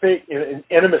can't fake an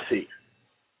intimacy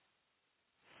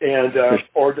and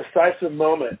or decisive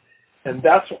moment. And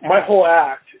that's my whole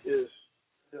act, is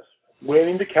just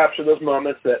waiting to capture those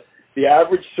moments that the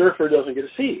average surfer doesn't get to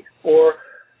see, or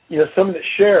someone that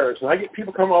shares. And I get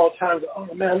people come all the time and go,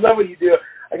 oh man, I love what you do.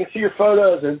 I can see your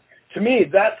photos. And to me,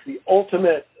 that's the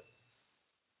ultimate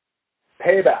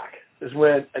payback, is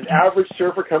when an average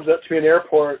surfer comes up to me in an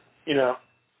airport, in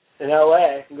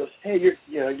LA, and goes, hey,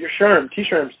 you're Sherm,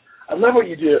 T-Sherms. I love what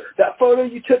you do. That photo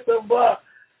you took, blah, blah.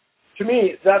 To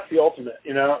me, that's the ultimate,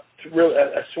 to really,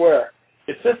 I swear.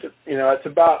 It's just, it's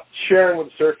about sharing with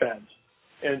the surf fans.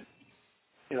 And,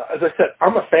 as I said,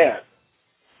 I'm a fan.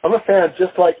 I'm a fan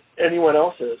just like anyone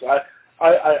else is.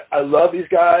 I love these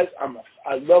guys.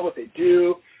 I love what they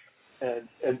do, and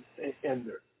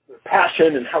their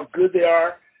passion and how good they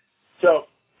are. So,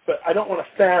 but I don't want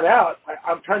to fan out.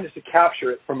 I'm trying just to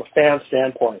capture it from a fan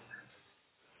standpoint.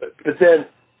 But then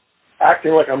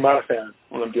acting like I'm not a fan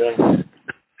when I'm doing it.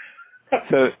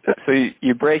 So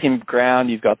you're breaking ground.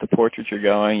 You've got the portraiture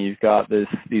going. You've got these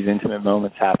intimate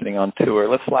moments happening on tour.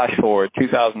 Let's flash forward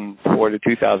 2004 to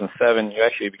 2007. You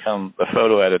actually become a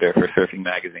photo editor for Surfing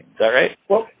Magazine. Is that right?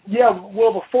 Well, yeah.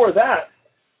 Well, before that,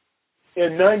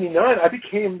 in '99, I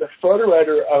became the photo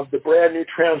editor of the brand new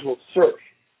Transworld Surf.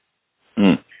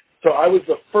 So I was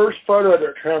the first photo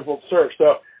editor at Transworld Surf.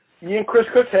 So me and Chris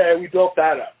Cote, we built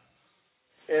that up,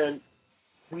 and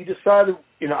we decided,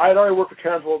 I had already worked with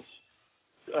Transworld's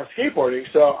skateboarding,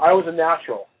 so I was a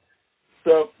natural.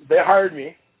 So they hired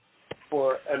me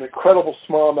for an incredible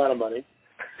small amount of money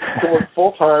to work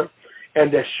full time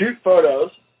and to shoot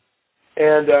photos.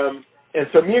 And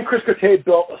so me and Chris Cote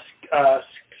built a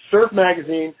surf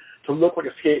magazine to look like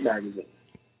a skate magazine.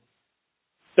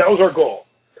 That was our goal,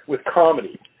 with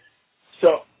comedy.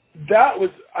 So that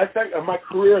was, I think, in my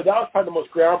career, that was probably the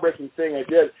most groundbreaking thing I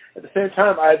did. At the same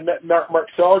time, I had met Mark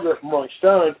Seliger from Rolling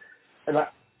Stone, and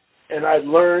I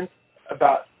learned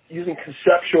about using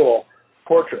conceptual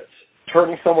portraits,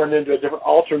 turning someone into a different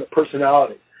alternate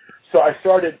personality. So I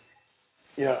started,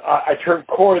 I turned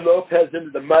Corey Lopez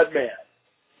into the Mud Man.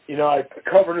 I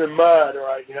covered in mud, or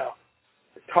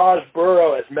Taj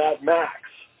Burrow as Mad Max.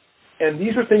 And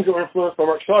these are things that were influenced by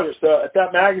Mark Seliger. So at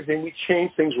that magazine, we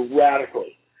changed things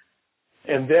radically.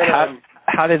 And then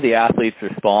how did the athletes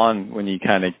respond when you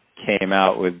kind of came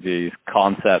out with these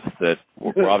concepts that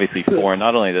were obviously foreign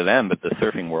not only to them but the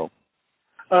surfing world?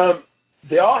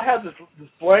 They all had this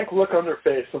blank look on their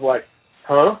face of like,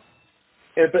 huh?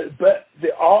 And but they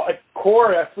all, like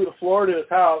Corey, I flew to Florida to his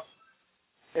house,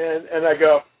 and I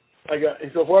go, he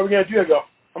said, what are we gonna do? I go,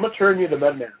 I'm gonna turn you into the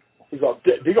Mud Man. He's all,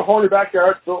 dig a hole in your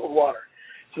backyard, fill it with water.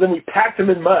 So then we packed him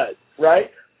in mud,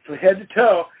 right, from head to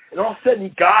toe, and all of a sudden he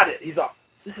got it. He's all,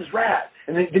 this is rad.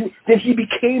 And then he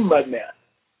became Mud Man.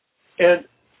 And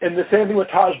the same thing with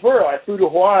Taj Burrow. I flew to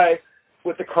Hawaii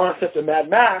with the concept of Mad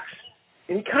Max,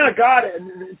 and he kind of got it. And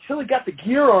until he got the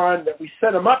gear on that we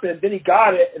set him up in, then he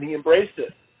got it and he embraced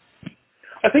it.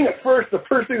 I think at first, the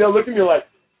first thing they'll look at me like,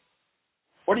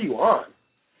 what are you on?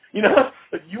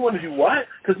 Like, you want to do what?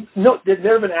 Because no, they've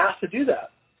never been asked to do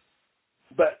that.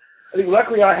 But I think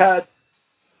luckily I had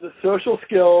the social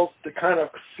skills to kind of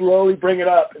slowly bring it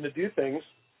up and to do things.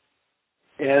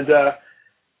 And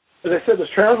as I said,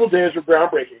 those Transworld days were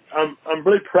groundbreaking. I'm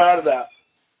really proud of that.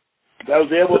 I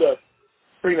was able to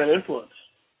bring that influence.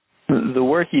 The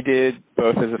work you did,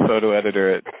 both as a photo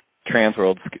editor at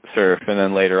Transworld Surf and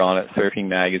then later on at Surfing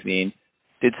Magazine,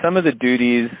 did some of the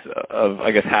duties of,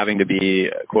 I guess, having to be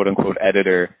a quote-unquote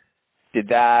editor, did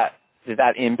that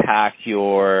impact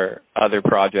your other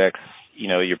projects,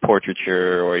 your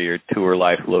portraiture or your tour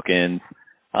life look-ins,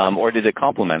 or did it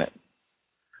complement it?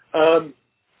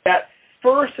 At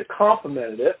first, it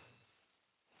complemented it.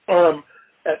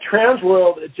 At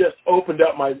Transworld, it just opened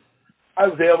up it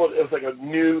was like a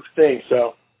new thing.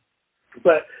 So,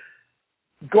 but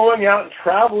going out and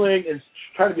traveling and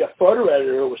trying to be a photo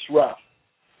editor was rough.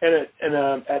 And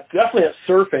definitely at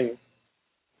surfing,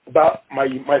 about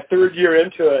my third year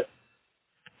into it,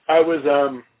 I was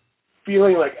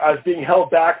feeling like I was being held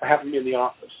back by having to be in the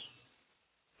office.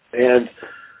 And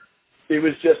I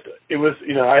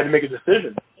had to make a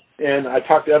decision. And I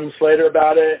talked to Evan Slater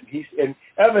about it, and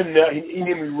Evan, he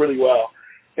knew me really well.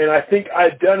 And I think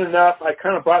I'd done enough. I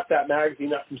kind of brought that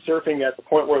magazine up from surfing at the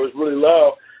point where it was really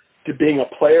low to being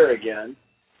a player again.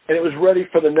 And it was ready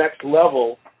for the next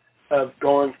level of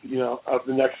going, of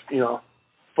the next,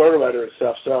 photo editor and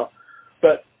stuff. So,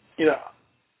 but,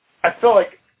 I felt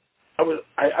like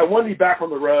I wanted to be back on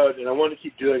the road, and I wanted to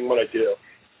keep doing what I do.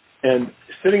 And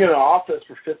sitting in an office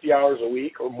for 50 hours a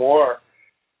week or more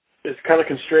is kind of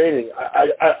constraining.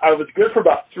 I was good for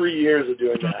about 3 years of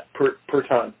doing that per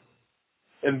ton.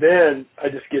 And then I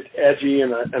just get edgy,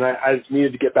 and I just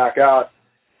needed to get back out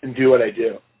and do what I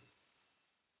do.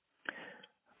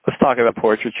 Let's talk about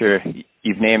portraiture.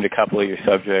 You've named a couple of your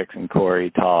subjects, and Corey,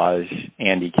 Taj,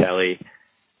 Andy Kelly.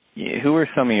 Who are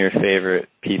some of your favorite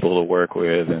people to work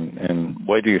with, and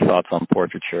what are your thoughts on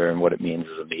portraiture and what it means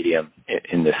as a medium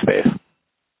in this space?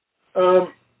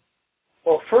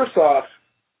 Well, first off,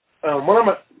 some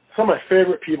of my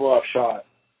favorite people I've shot,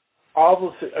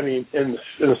 obviously, in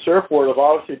the surf world, have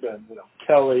obviously been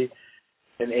Kelly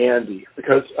and Andy,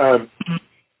 because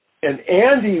and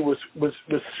Andy was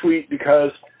sweet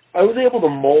because I was able to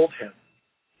mold him.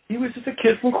 He was just a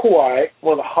kid from Kauai,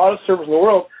 one of the hottest surfers in the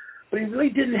world, but he really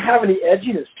didn't have any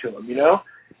edginess to him,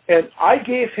 And I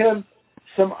gave him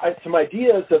some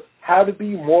ideas of how to be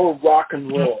more rock and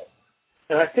roll.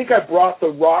 And I think I brought the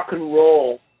rock and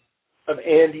roll of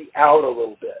Andy out a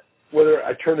little bit, whether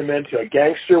I turned him into a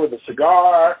gangster with a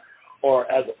cigar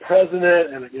or as a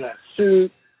president and a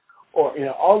suit, or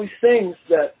all these things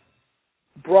that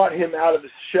brought him out of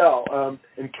his shell.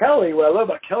 And Kelly, what I love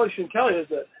about shooting Kelly is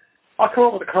that I'll come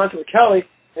up with a concept with Kelly,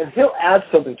 and he'll add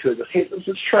something to it. Goes, hey,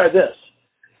 let's try this.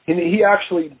 And he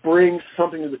actually brings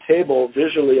something to the table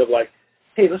visually of like,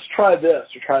 hey, let's try this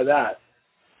or try that.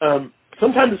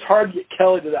 Sometimes it's hard to get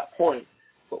Kelly to that point,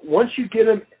 but once you get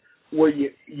him where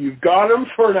you've got him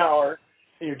for an hour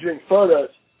and you're doing photos,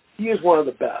 he is one of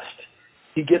the best.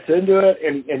 He gets into it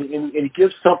and he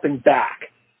gives something back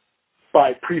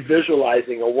by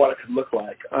pre-visualizing of what it could look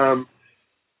like.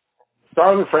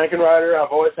 Donovan Frankenreiter,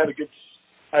 I've always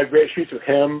had great shoots with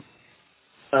him.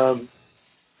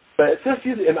 But it's just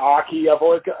usually in Aki, I've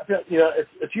always got,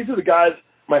 it's usually the guys,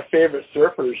 my favorite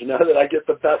surfers, that I get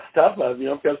the best stuff of,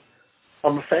 because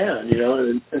I'm a fan,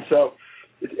 and so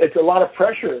it's a lot of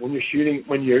pressure when you're shooting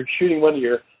one of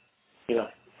your,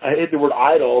 I hate the word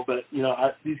idol, but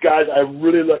these guys I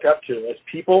really look up to as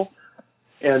people,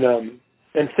 and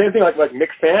same thing like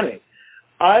Mick Fanning.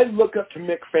 I look up to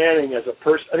Mick Fanning as a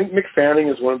person. I think Mick Fanning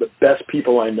is one of the best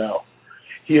people I know.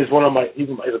 He is he's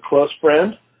a close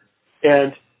friend,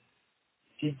 and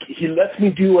he lets me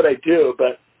do what I do.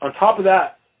 But on top of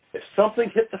that, if something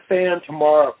hit the fan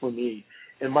tomorrow for me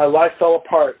and my life fell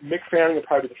apart, Mick Fanning would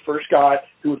probably be the first guy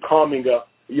who would call me and go,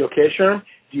 "Are you okay, Sherm?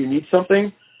 Do you need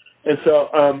something?" And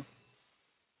so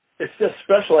it's just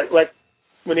special. Like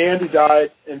when Andy died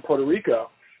in Puerto Rico,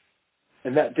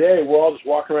 and that day we're all just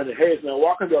walking around the haze, and I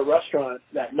walk into a restaurant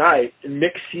that night, and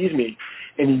Mick sees me,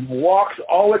 and he walks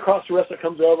all the way across the restaurant,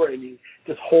 comes over, and he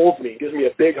just holds me, gives me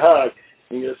a big hug,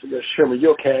 and he goes, "Sherm, are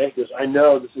you okay?" He goes, "I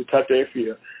know this is a tough day for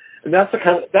you." And that's the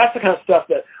kind of stuff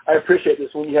that I appreciate. This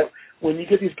when you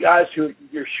get these guys who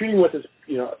you're shooting with as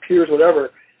peers, whatever,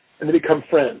 and they become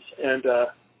friends. And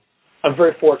I'm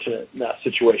very fortunate in that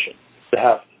situation to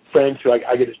have friends who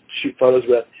I get to shoot photos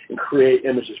with and create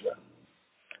images with.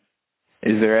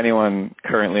 Is there anyone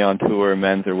currently on tour,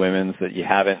 men's or women's, that you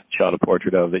haven't shot a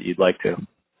portrait of that you'd like to?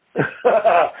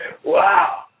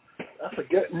 Wow, that's a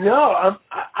good. No,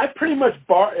 I pretty much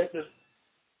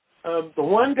the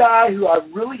one guy who I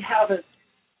really haven't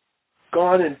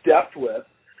gone in depth with,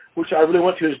 which I really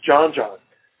want to, is John.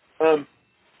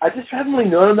 I just haven't really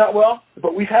known him that well,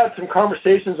 but we've had some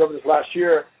conversations over this last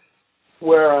year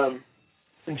where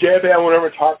in JFA I went over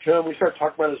and talked to him. We started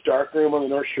talking about his darkroom on the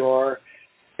North Shore,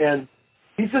 and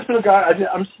he's just been a guy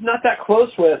I'm not that close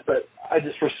with, but I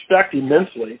just respect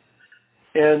immensely.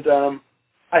 And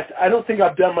I don't think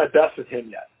I've done my best with him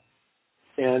yet.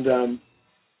 And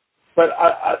but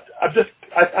I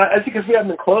think because we haven't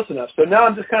been close enough. So now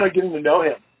I'm just kind of getting to know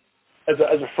him as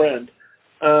a friend.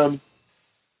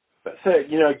 But say,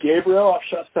 Gabriel, I've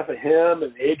shot stuff at him,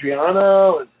 and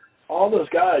Adriano, and all those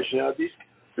guys.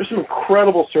 There's some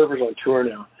incredible surfers on tour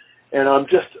now, and I'm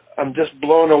just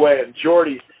blown away. And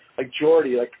Jordy,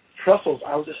 like Trussell's,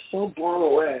 I was just so blown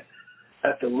away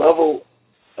at the level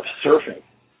of surfing.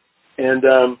 And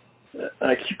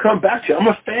I keep coming back to it. I'm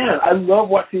a fan. I love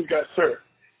watching these guys surf.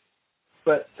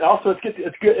 But also, it's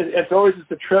good. It's always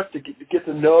just a trip to get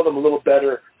to know them a little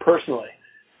better personally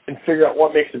and figure out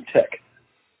what makes them tick.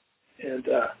 And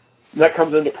that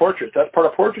comes into portraits. That's part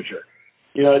of portraiture.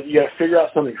 You got to figure out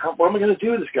something. What am I going to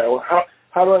do with this guy? Well,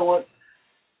 how do I want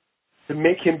to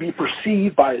make him be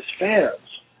perceived by his fans?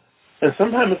 And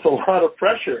sometimes it's a lot of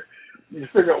pressure. You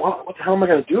figure out, what the hell am I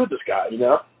going to do with this guy?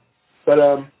 But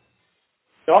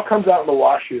it all comes out in the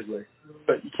wash usually.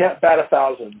 But you can't bat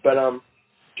 1,000. But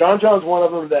John's one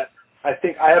of them that I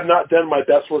think I have not done my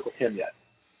best work with him yet.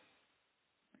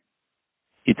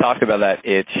 You talked about that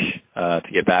itch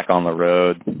to get back on the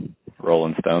road,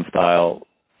 Rolling Stone style.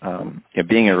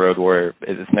 Being a road warrior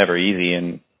is never easy,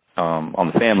 and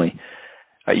on the family.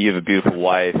 You have a beautiful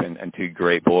wife and two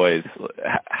great boys.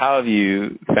 How have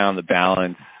you found the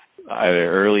balance,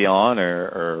 either early on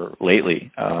or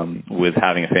lately, with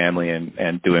having a family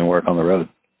and doing work on the road?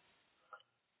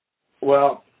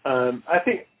 Well, I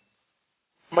think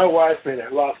my wife made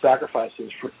a lot of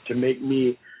sacrifices to make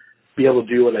me be able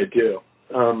to do what I do.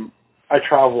 I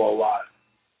travel a lot.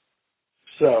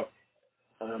 So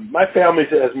my family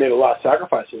has made a lot of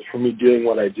sacrifices for me doing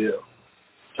what I do.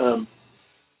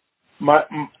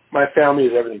 My family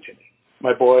is everything to me.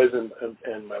 My boys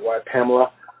and my wife,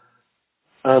 Pamela.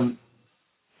 And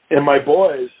my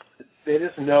boys, they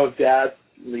just know if Dad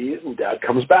leaves and Dad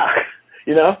comes back,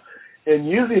 And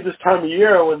usually this time of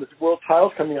year when the world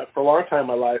title's coming up, for a long time in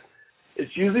my life,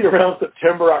 it's usually around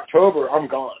September, October, I'm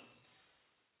gone.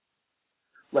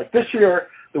 Like this year,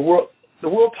 the world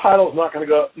title is not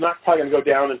probably going to go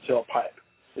down until Pipe.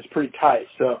 It's pretty tight.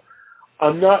 So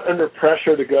I'm not under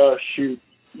pressure to go shoot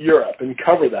Europe and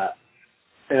cover that.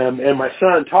 And my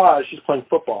son, Taj, he's playing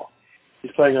football.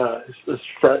 He's playing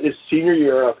his senior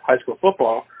year of high school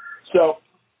football. So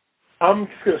I'm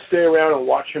just going to stay around and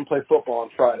watch him play football on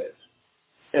Fridays.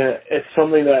 And it's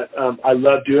something that I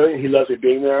love doing. He loves me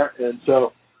being there. And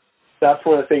so that's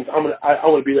one of the things I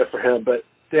want to be there for him. But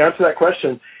to answer that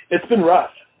question, it's been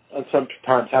rough on some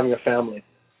times having a family.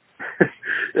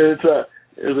 It's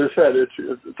as I said,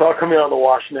 it's all coming out in the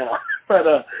wash now. But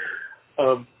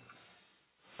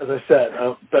as I said,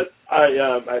 but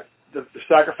the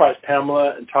sacrifice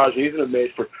Pamela and Taj Ethan have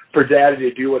made for Daddy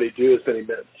to do what he do has been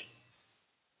immense.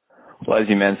 Well, as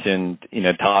you mentioned,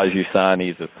 Taj, your son,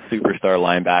 he's a superstar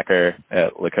linebacker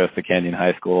at La Costa Canyon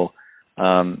High School.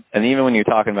 And even when you're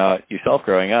talking about yourself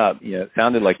growing up, it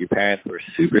sounded like your parents were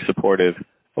super supportive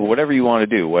of whatever you want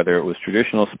to do, whether it was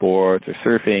traditional sports or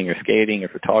surfing or skating or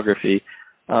photography.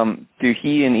 Do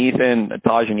he and Ethan,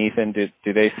 Taj and Ethan,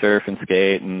 do they surf and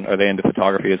skate, and are they into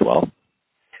photography as well?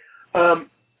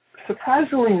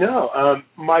 Surprisingly, no.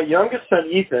 My youngest son,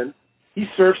 Ethan, he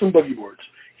surfs and boogie boards.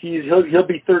 He'll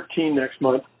be 13 next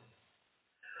month,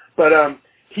 but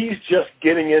he's just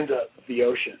getting into the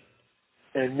ocean.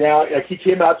 And now, he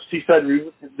came out to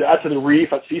the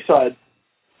reef at Seaside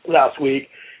last week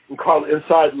and caught an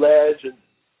inside ledge, and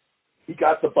he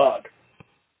got the bug.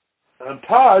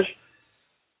 Taj,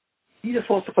 he just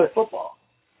wants to play football.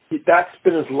 That's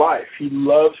been his life. He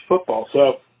loves football.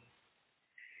 So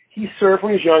he surfed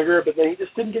when he was younger, but then he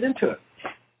just didn't get into it.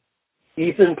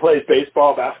 Ethan plays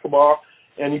baseball, basketball,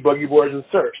 and he boogie boards and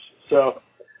surfs. So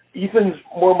Ethan's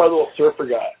more my little surfer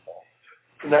guy.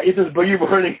 Now Ethan's boogie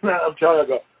boarding, and I'm telling him, I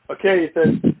go, okay,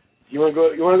 Ethan, you want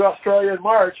to go to Australia in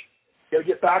March? You got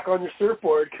to get back on your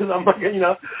surfboard because I'm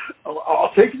not,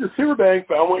 I'll take you to Silverbank,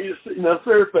 but I want you to,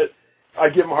 surf. But I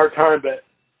give him a hard time. But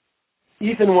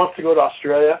Ethan wants to go to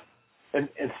Australia and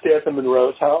stay at the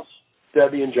Monroe's house,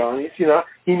 Debbie and Johnny's.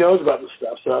 He knows about this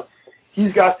stuff, so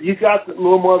he's got a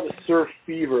little more of the surf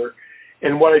fever.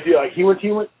 And what I do, like he went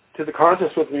to the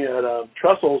contest with me at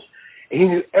Trussell's, and he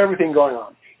knew everything going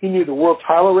on. He knew the world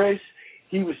title race.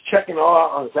 He was checking all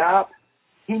out on his app.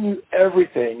 He knew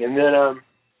everything. And then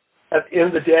at the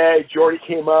end of the day, Jordy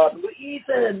came up and said,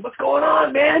 Ethan, what's going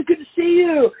on, man? Good to see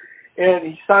you. And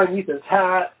he signed Ethan's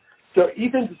hat. So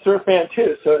Ethan's a surf fan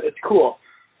too, so it's cool.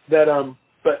 But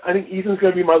I think Ethan's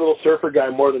going to be my little surfer guy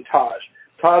more than Taj.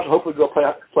 Taj will hopefully go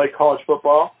play college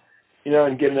football,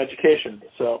 and get an education.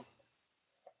 So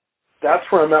that's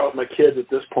where I'm at with my kids at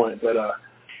this point. But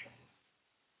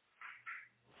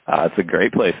it's a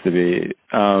great place to be.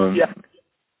 Yeah.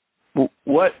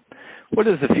 What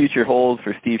does the future hold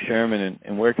for Steve Sherman,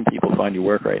 and where can people find your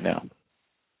work right now?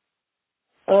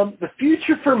 The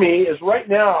future for me is right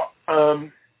now,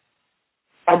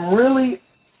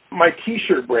 my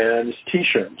T-shirt brand is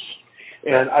T-shirts.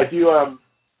 And I do on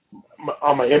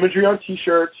my imagery on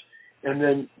T-shirts, and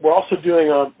then we're also doing,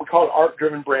 we call it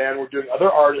art-driven brand. We're doing other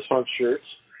artists on shirts.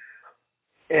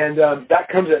 And that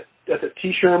comes at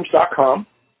tsherms.com.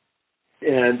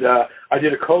 And I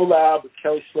did a collab with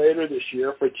Kelly Slater this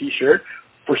year for a T-shirt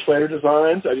for Slater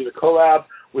Designs. I did a collab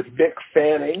with Vic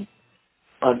Fanning.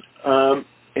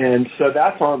 And so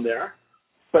that's on there.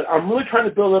 But I'm really trying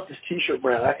to build up this T-shirt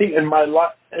brand. I think in my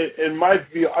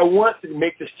view, I want to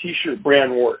make this T-shirt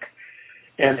brand work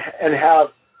and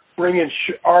bring in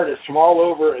artists from all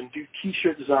over and do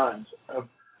T-shirt designs of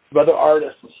other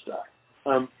artists and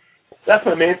stuff. That's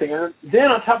my main thing. And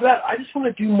then on top of that, I just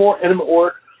want to do more intimate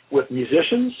work with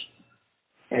musicians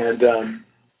and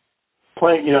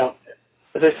playing,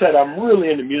 as I said, I'm really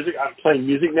into music. I'm playing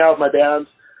music now with my bands,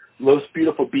 Los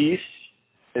Beautiful Beasts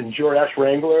and Jordache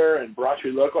Wrangler and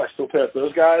Baratri Loco. I still play with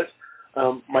those guys.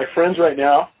 My friends right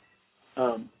now,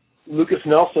 Lucas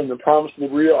Nelson, The Promise of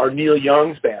the Real, are Neil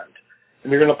Young's band.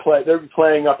 And they'll be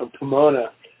playing up in Pomona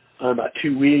in about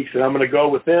 2 weeks, and I'm going to go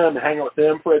with them and hang out with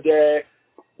them for a day,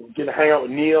 and get to hang out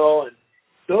with Neil. And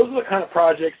those are the kind of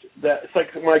projects that, it's like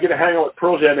when I get to hang out with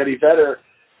Pearl Jam, Eddie Vedder,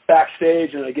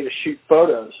 backstage, and I get to shoot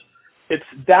photos.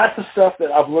 That's the stuff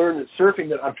that I've learned in surfing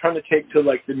that I'm trying to take to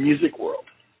like the music world.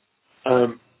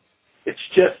 It's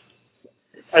just,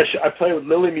 I played with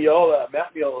Lily Miola,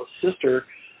 Matt Miola's sister,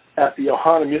 at the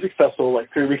Ohana Music Festival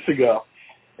like 3 weeks ago.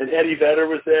 And Eddie Vedder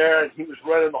was there, and he was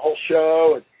running the whole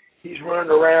show, and he's running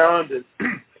around. And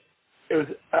it was,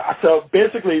 so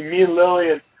basically me and Lily,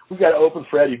 we got to open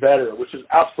for Eddie Vedder, which is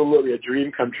absolutely a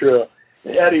dream come true.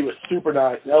 And Eddie was super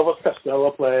nice, and Elvis Costello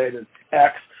played, and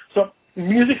X. So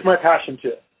music's my passion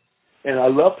too. And I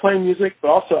love playing music, but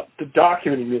also the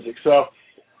documenting music. So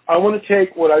I want to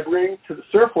take what I bring to the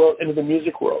surf world into the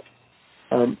music world.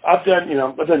 I've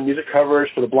done music covers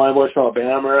for the Blind Boys from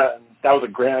Alabama, and that was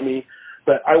a Grammy.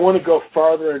 But I want to go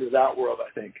farther into that world, I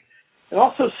think. And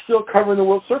also still covering the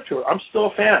World Surf Tour. I'm still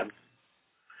a fan.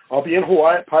 I'll be in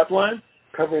Hawaii at Pipeline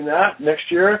covering that next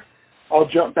year. I'll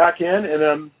jump back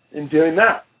in and doing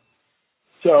that.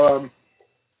 So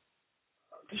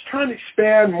just trying to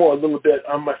expand more a little bit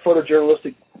on my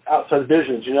photojournalistic outside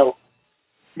visions.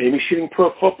 Maybe shooting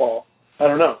pro football. I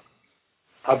don't know.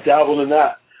 I've dabbled in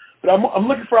that. But I'm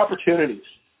looking for opportunities.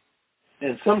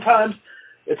 And sometimes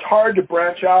it's hard to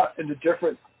branch out into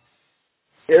different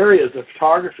areas of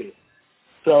photography.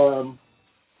 So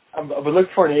I've been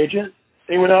looking for an agent.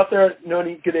 Anyone out there know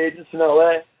any good agents in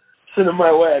LA? Send them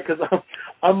my way, because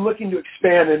I'm looking to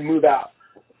expand and move out.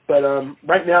 But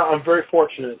right now I'm very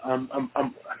fortunate. I'm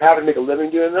having to make a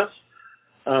living doing this.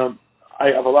 I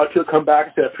have a lot of people come back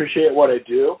and say I appreciate what I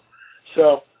do.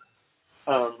 So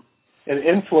and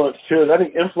influence too. I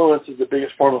think influence is the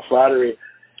biggest form of flattery.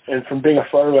 And from being a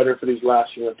photo writer for these last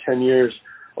 10 years,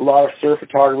 a lot of surf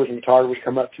photographers and photographers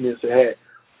come up to me and say, "Hey,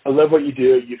 I love what you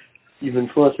do. You've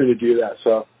influenced me to do that."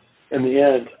 So in the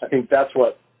end, I think that's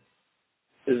what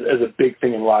is a big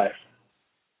thing in life.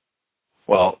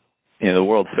 Well, the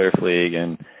World Surf League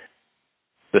and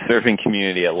the surfing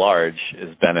community at large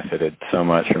has benefited so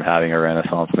much from having a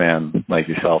Renaissance man like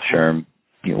yourself, Sherm,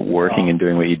 working and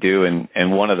doing what you do.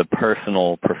 And one of the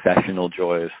personal, professional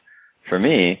joys for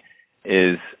me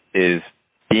is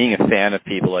being a fan of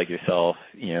people like yourself,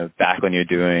 back when you're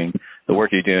doing the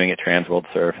work you're doing at Trans World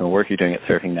Surf and the work you're doing at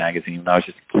Surfing Magazine when I was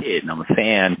just a kid and I'm a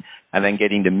fan, and then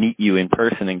getting to meet you in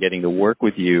person and getting to work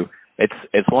with you.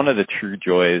 It's one of the true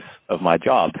joys of my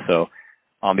job. So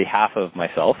on behalf of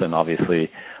myself and obviously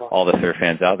all the surf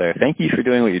fans out there, thank you for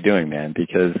doing what you're doing, man,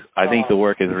 because I think the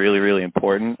work is really, really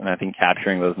important, and I think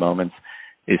capturing those moments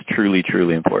is truly,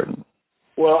 truly important.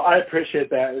 Well, I appreciate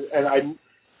that, and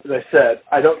as I said,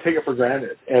 I don't take it for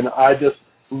granted, and I just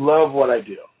love what I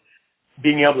do,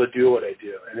 being able to do what I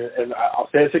do. And I'll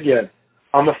say this again,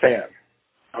 I'm a fan.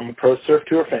 I'm a Pro Surf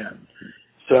Tour fan.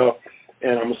 So,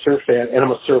 and I'm a surf fan, and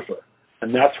I'm a surfer.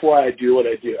 And that's why I do what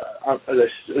I do. As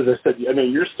I said,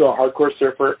 you're still a hardcore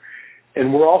surfer,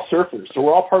 and we're all surfers, so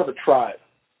we're all part of a tribe.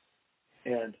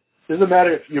 And it doesn't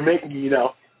matter if you're making,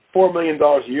 $4 million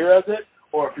a year as it,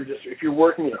 or if you're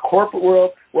working in a corporate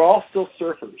world, we're all still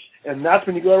surfers. And that's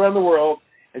when you go around the world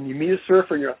and you meet a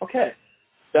surfer and you're like, okay,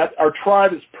 that our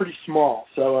tribe is pretty small.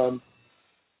 So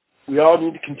we all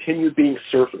need to continue being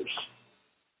surfers.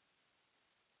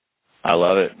 I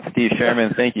love it. Steve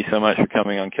Sherman, thank you so much for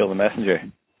coming on Kill the Messenger.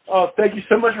 Oh, thank you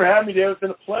so much for having me, Dave. It's been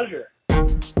a pleasure.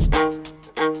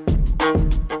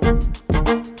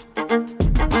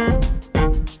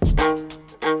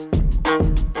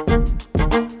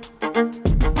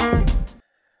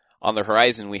 On the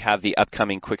horizon, we have the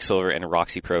upcoming Quicksilver and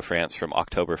Roxy Pro France from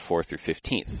October 4th through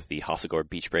 15th. The Hossegor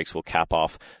Beach Breaks will cap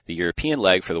off the European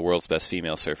leg for the world's best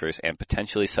female surfers and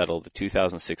potentially settle the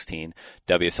 2016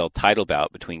 WSL title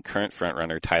bout between current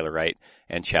frontrunner Tyler Wright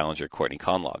and challenger Courtney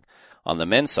Conlogue. On the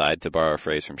men's side, to borrow a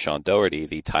phrase from Sean Doherty,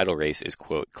 the title race is,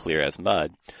 quote, clear as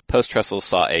mud. Post-Trussell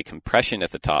saw a compression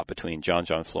at the top between John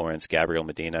Florence, Gabriel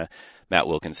Medina, Matt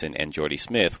Wilkinson, and Jordy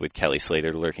Smith, with Kelly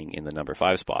Slater lurking in the number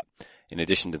 5 spot. In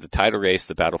addition to the title race,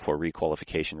 the battle for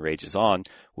requalification rages on,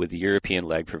 with the European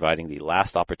leg providing the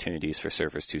last opportunities for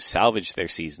surfers to salvage their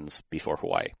seasons before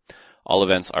Hawaii. All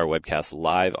events are webcast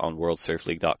live on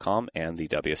WorldSurfLeague.com and the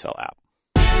WSL app.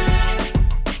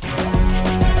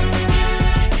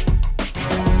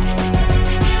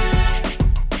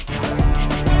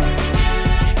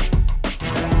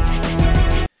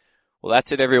 Well,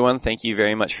 that's it, everyone. Thank you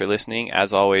very much for listening.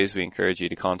 As always, we encourage you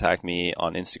to contact me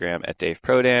on Instagram at Dave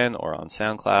Prodan, or on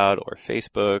SoundCloud, or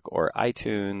Facebook, or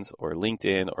iTunes, or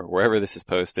LinkedIn, or wherever this is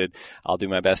posted. I'll do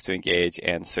my best to engage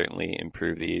and certainly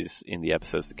improve these in the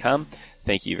episodes to come.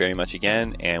 Thank you very much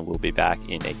again, and we'll be back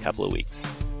in a couple of weeks.